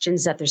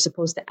questions that they're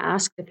supposed to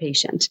ask the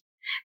patient.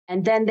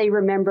 And then they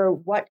remember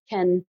what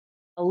can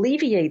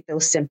alleviate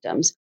those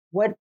symptoms,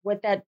 what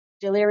that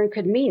delirium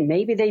could mean.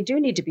 Maybe they do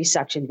need to be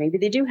suctioned. Maybe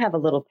they do have a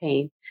little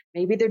pain.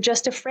 Maybe they're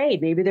just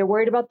afraid. Maybe they're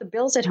worried about the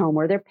bills at home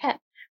or their pet.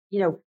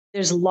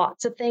 There's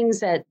lots of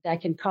things that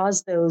can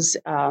cause those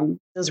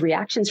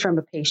reactions from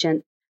a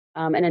patient.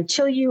 And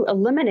until you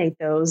eliminate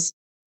those,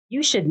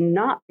 you should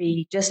not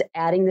be just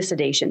adding the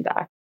sedation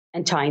back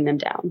and tying them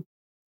down.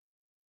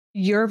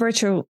 Your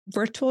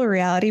virtual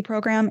reality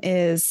program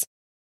is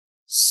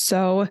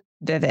so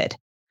vivid.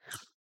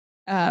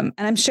 And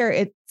I'm sure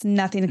it's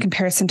nothing in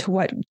comparison to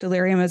what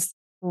delirium is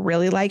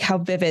really like, how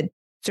vivid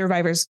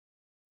survivors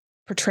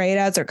portray it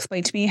as or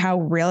explain to me how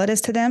real it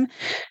is to them.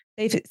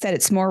 They've said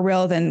it's more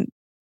real than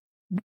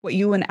what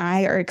you and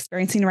I are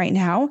experiencing right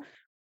now.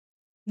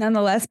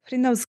 Nonetheless,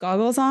 putting those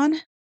goggles on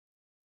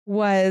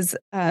was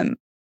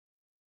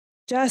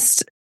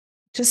just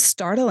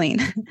startling.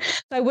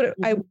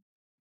 So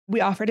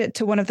we offered it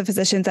to one of the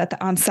physicians at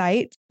the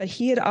on-site, but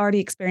he had already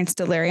experienced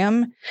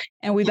delirium,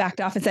 and we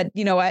backed off and said,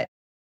 you know what,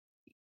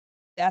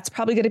 that's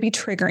probably going to be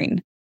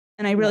triggering.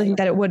 And I really think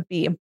that it would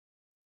be,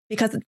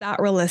 because it's that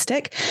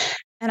realistic.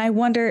 And I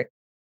wonder,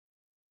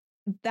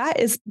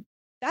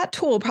 that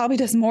tool probably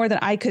does more than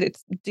I could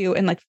do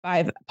in like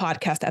 5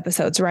 podcast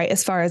episodes, right?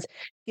 As far as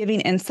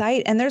giving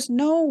insight. And there's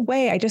no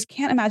way, I just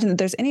can't imagine that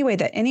there's any way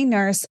that any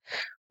nurse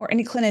or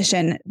any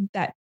clinician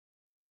that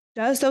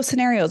does those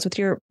scenarios with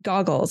your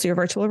goggles, your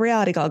virtual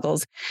reality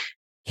goggles,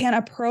 can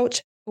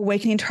approach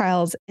awakening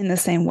trials in the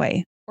same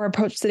way, or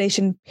approach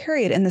sedation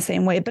period in the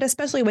same way, but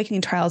especially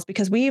awakening trials,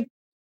 because we've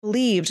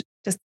believed,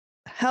 just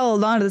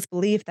held on to this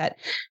belief that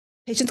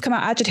patients come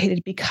out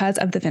agitated because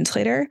of the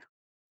ventilator.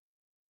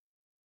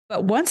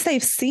 But once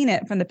they've seen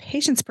it from the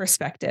patient's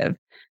perspective,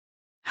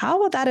 how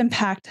will that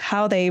impact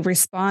how they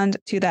respond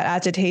to that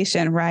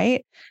agitation,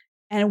 right?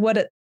 And what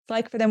it's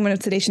like for them when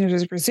sedation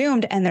is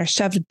resumed and they're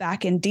shoved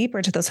back in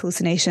deeper to those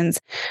hallucinations.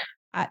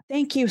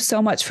 Thank you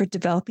so much for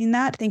developing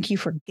that. Thank you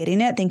for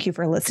getting it. Thank you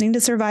for listening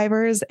to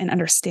survivors and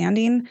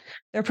understanding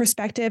their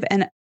perspective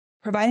and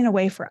providing a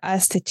way for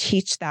us to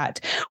teach that.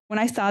 When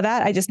I saw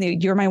that, I just knew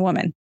you're my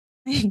woman.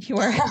 You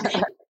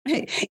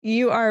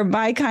are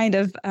my kind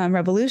of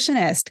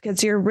revolutionist,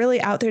 because you're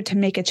really out there to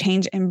make a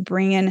change and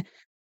bring in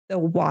the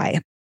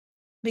why.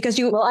 Because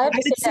I have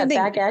to say that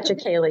back at you,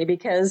 Kaylee,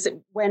 because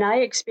when I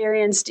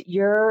experienced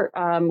your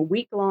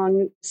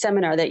week-long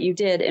seminar that you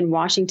did in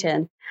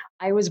Washington,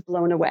 I was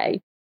blown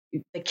away.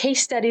 the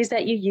case studies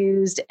that you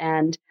used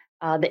and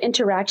the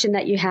interaction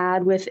that you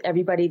had with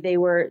everybody, they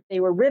were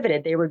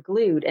riveted, they were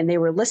glued, and they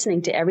were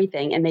listening to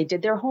everything, and they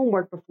did their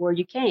homework before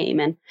you came,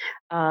 and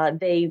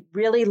they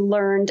really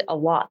learned a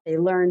lot. They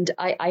learned,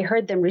 I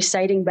heard them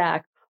reciting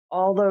back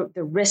all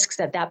the risks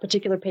that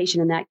particular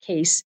patient in that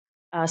case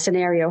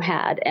scenario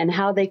had, and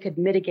how they could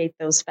mitigate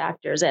those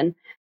factors, and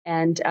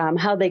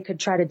how they could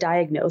try to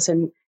diagnose,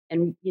 and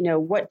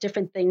what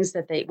different things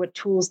what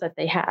tools that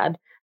they had.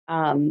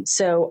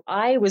 So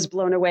I was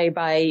blown away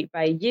by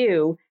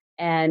you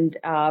and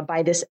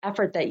by this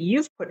effort that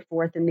you've put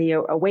forth in the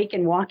Awake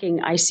and Walking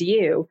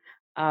ICU.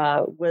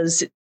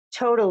 Was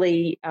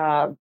totally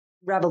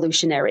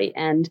revolutionary,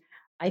 and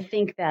I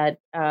think that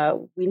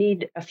we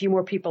need a few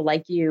more people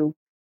like you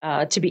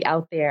to be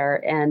out there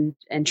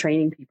and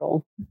training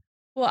people.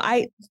 Well,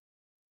 I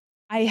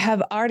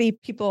have already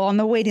people on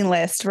the waiting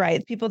list,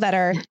 right? People that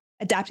are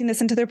adapting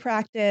this into their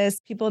practice,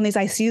 people in these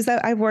ICUs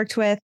that I've worked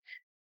with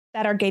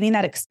that are gaining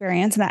that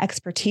experience and that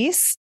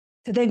expertise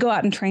to then go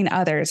out and train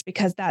others,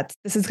 because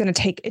this is going to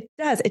take,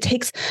 it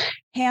takes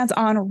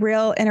hands-on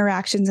real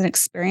interactions and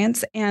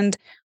experience and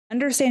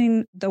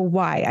understanding the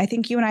why. I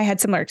think you and I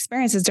had similar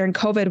experiences during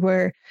COVID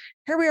where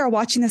here we are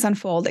watching this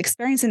unfold,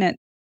 experiencing it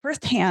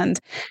firsthand,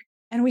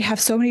 and we have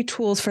so many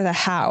tools for the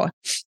how.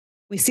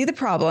 We see the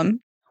problem.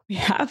 We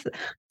have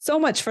so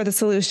much for the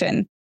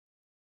solution,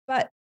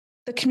 but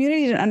the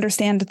community didn't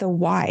understand the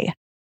why.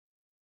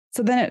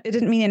 So then it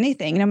didn't mean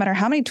anything, no matter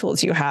how many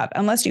tools you have,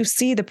 unless you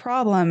see the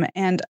problem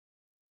and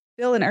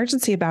feel an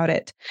urgency about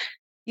it.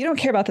 You don't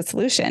care about the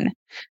solution.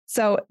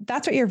 So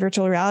that's what your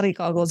virtual reality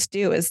goggles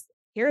do: is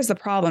here's the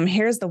problem,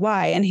 here's the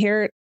why, and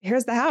here's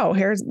the how,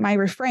 here's my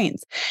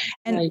refrains.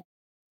 And right.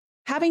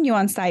 Having you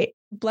on site,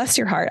 bless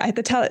your heart. I have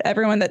to tell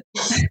everyone that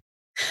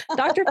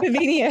Dr.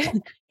 Pavini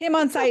came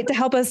on site to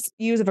help us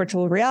use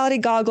virtual reality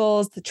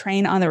goggles, to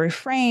train on the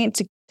refrain,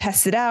 to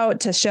test it out,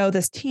 to show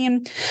this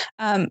team.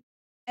 And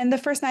the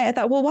first night I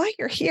thought, well, while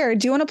you're here,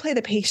 do you want to play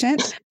the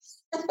patient?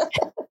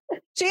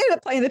 She ended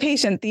up playing the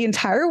patient the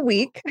entire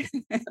week,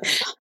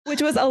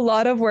 which was a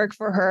lot of work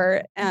for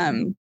her.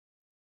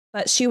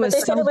 But she was.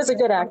 But they said it was a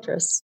good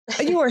actress.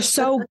 You were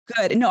so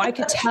good. No, I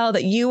could tell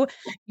that you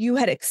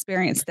had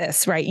experienced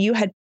this, right? You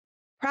had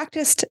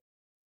practiced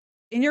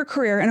in your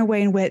career in a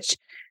way in which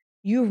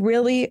you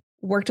really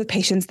worked with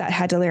patients that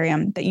had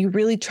delirium, that you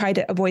really tried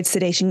to avoid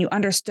sedation. You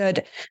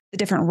understood the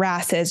different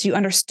RASes. You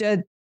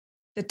understood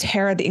the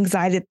terror, the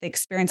anxiety that they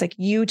experienced. Like,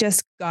 you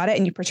just got it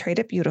and you portrayed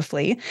it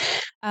beautifully.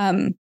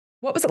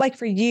 What was it like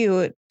for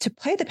you to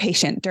play the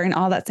patient during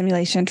all that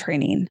simulation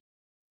training?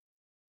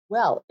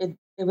 Well, it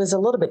was a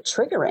little bit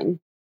triggering,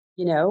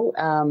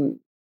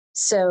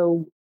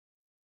 so,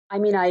 I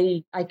mean,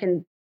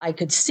 I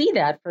could see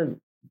that for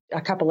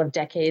a couple of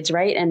decades,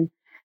 right? And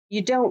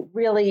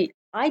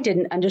I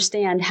didn't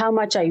understand how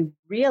much I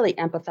really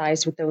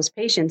empathized with those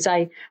patients.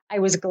 I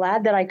was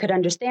glad that I could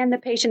understand the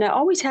patient. I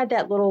always had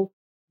that little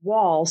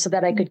wall so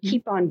that I could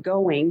keep on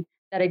going,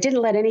 that I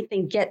didn't let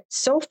anything get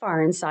so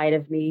far inside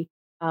of me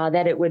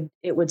that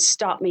it would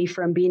stop me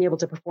from being able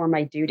to perform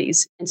my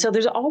duties. And so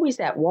there's always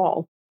that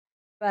wall.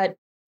 But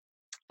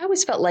I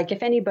always felt like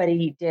if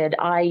anybody did,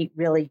 I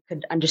really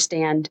could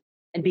understand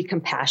and be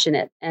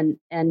compassionate.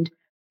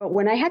 But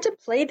when I had to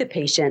play the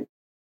patient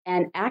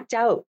and act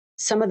out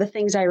some of the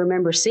things I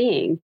remember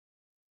seeing,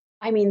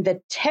 I mean,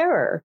 the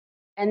terror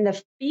and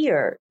the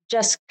fear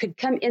just could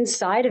come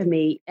inside of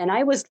me. And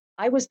I was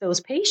those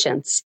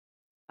patients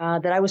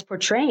that I was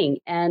portraying.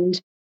 And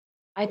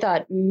I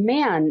thought,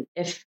 man,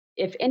 if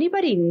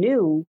anybody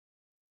knew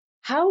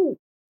how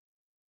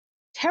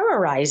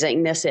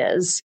terrorizing this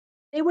is,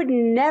 they would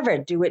never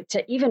do it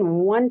to even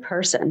one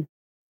person.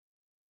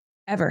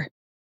 Ever.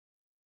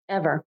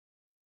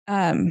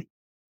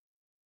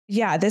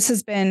 Yeah, this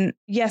has been,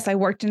 yes, I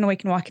worked in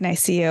Awake and Walking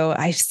ICU.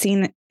 I've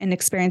seen and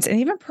experienced and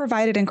even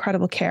provided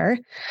incredible care.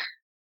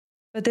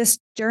 But this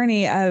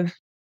journey of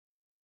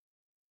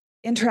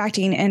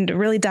interacting and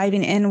really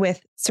diving in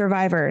with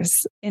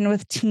survivors, in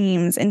with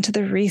teams, into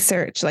the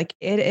research, like,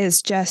 it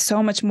is just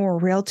so much more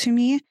real to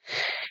me.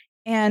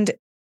 And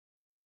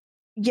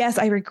yes,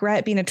 I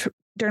regret being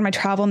during my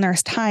travel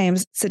nurse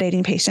times,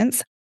 sedating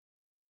patients.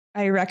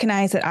 I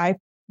recognize that I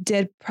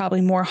did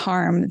probably more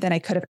harm than I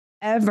could have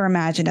ever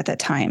imagined at that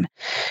time.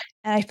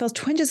 And I feel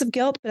twinges of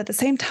guilt, but at the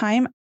same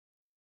time,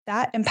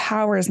 that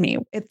empowers me.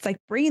 It's like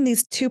bringing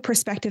these two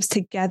perspectives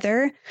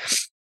together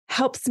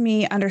helps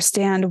me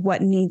understand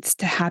what needs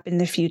to happen in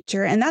the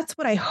future. And that's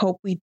what I hope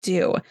we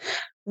do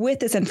with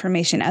this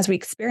information as we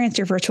experience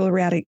your virtual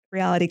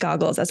reality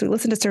goggles, as we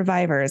listen to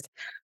survivors,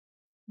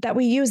 that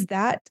we use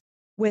that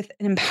with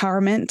an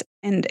empowerment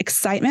and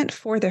excitement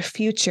for the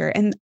future.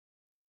 And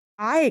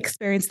I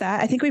experienced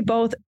that. I think we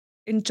both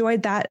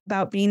enjoyed that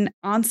about being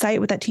on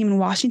site with that team in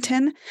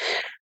Washington,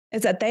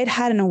 is that they'd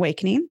had an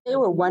awakening. They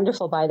were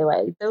wonderful, by the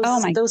way.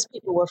 Those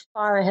people were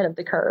far ahead of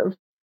the curve,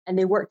 and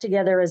they worked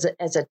together as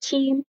a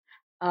team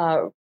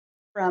from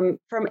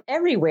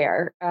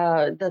everywhere.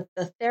 The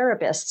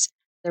therapists,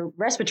 the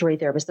respiratory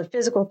therapists, the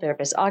physical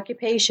therapists,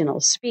 occupational,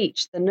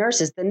 speech, the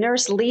nurses, the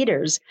nurse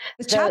leaders,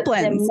 the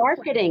chaplains, the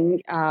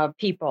marketing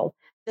people.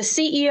 The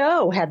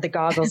CEO had the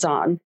goggles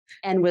on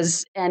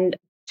and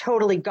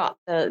totally got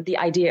the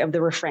idea of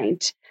the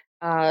refraint.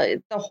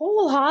 The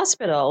whole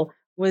hospital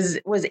was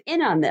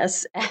in on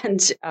this,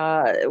 and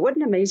what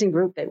an amazing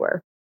group they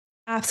were.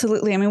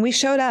 Absolutely. I mean, we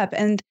showed up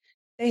and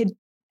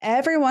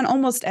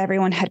almost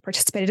everyone had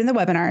participated in the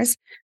webinars.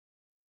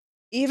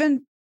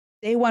 Even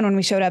day one, when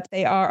we showed up,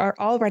 they are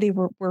already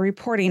were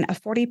reporting a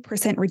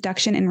 40%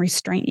 reduction in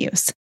restraint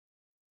use,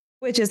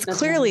 which is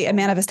clearly a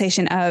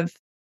manifestation of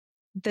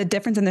the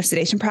difference in their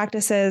sedation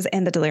practices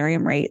and the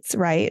delirium rates,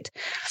 right?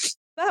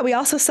 But we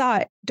also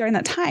saw during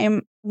that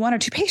time, 1 or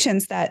 2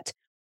 patients that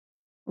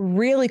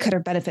really could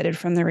have benefited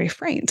from the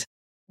refraint.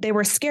 They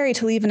were scary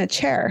to leave in a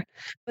chair,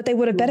 but they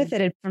would have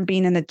benefited from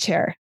being in the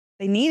chair.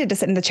 They needed to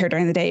sit in the chair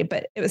during the day,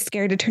 but it was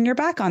scary to turn your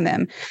back on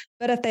them.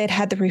 But if they had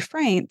had the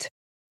refraint,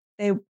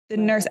 the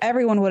nurse,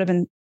 everyone would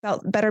have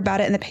felt better about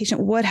it, and the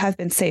patient would have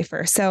been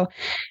safer. So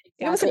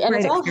it was a great experience. And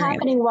it's all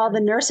happening while the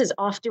nurse is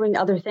off doing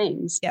other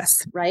things.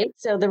 Yes. Right.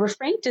 So the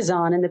refraint is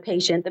on in the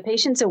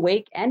patient's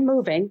awake and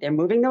moving. They're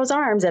moving those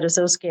arms that are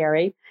so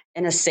scary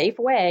in a safe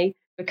way,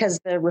 because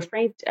the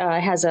refraint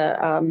has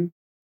an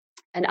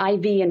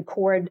IV and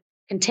cord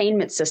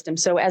containment system.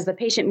 So as the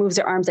patient moves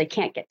their arms, they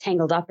can't get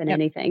tangled up in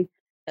anything.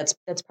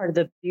 That's part of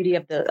the beauty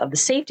of the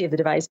safety of the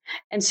device.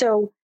 And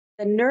so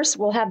the nurse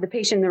will have the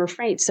patient in the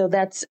refraint. So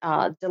that's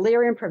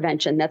delirium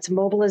prevention, that's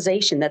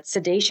mobilization, that's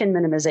sedation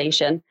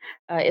minimization.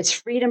 It's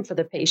freedom for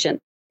the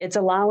patient. It's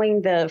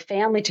allowing the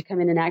family to come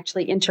in and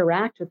actually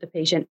interact with the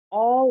patient,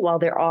 all while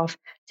they're off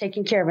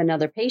taking care of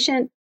another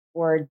patient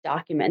or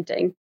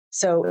documenting.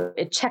 So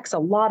it checks a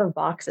lot of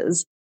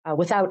boxes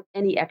without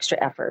any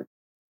extra effort.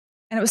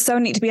 And it was so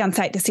neat to be on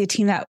site to see a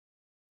team that,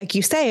 like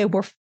you say,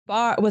 was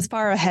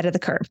far ahead of the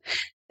curve.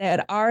 They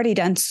had already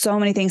done so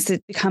many things to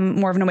become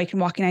more of an awake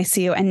and walking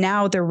ICU. And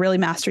now they're really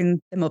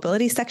mastering the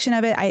mobility section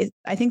of it. I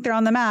think they're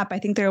on the map. I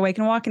think they're awake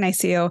and walking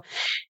ICU.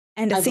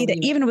 And to see that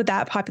even with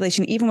that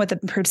population, even with the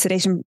improved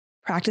sedation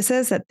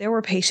practices, that there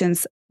were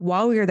patients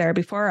while we were there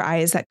before our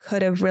eyes that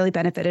could have really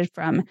benefited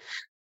from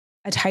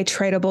a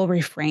titratable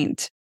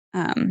refraint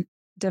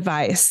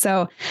device.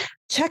 So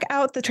check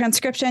out the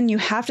transcription. You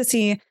have to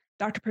see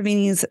Dr.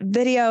 Pravini's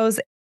videos.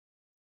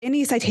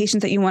 Any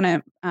citations that you want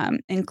to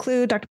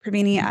include, Dr.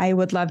 Pravini, I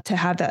would love to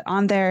have that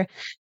on there.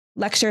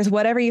 Lectures,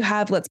 whatever you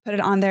have, let's put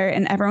it on there.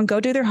 And everyone go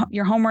do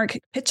your homework,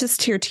 pitch this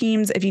to your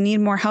teams. If you need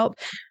more help,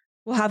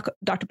 we'll have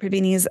Dr.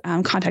 Pravini's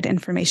contact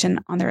information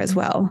on there as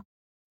well.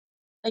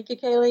 Thank you,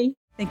 Kaylee.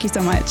 Thank you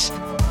so much.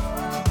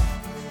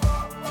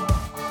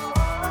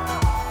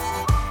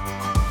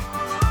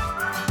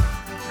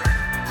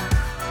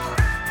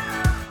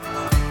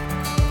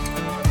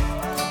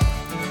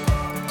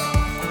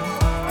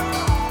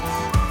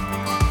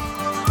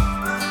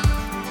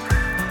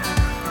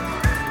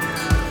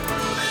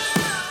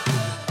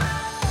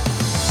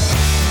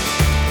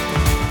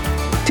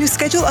 To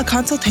schedule a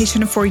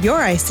consultation for your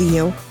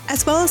ICU,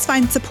 as well as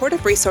find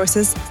supportive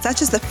resources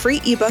such as the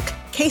free ebook,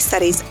 case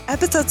studies,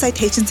 episode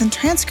citations, and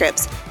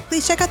transcripts,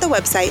 please check out the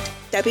website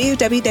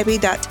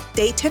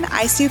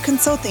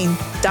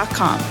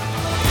www.daytonicuconsulting.com.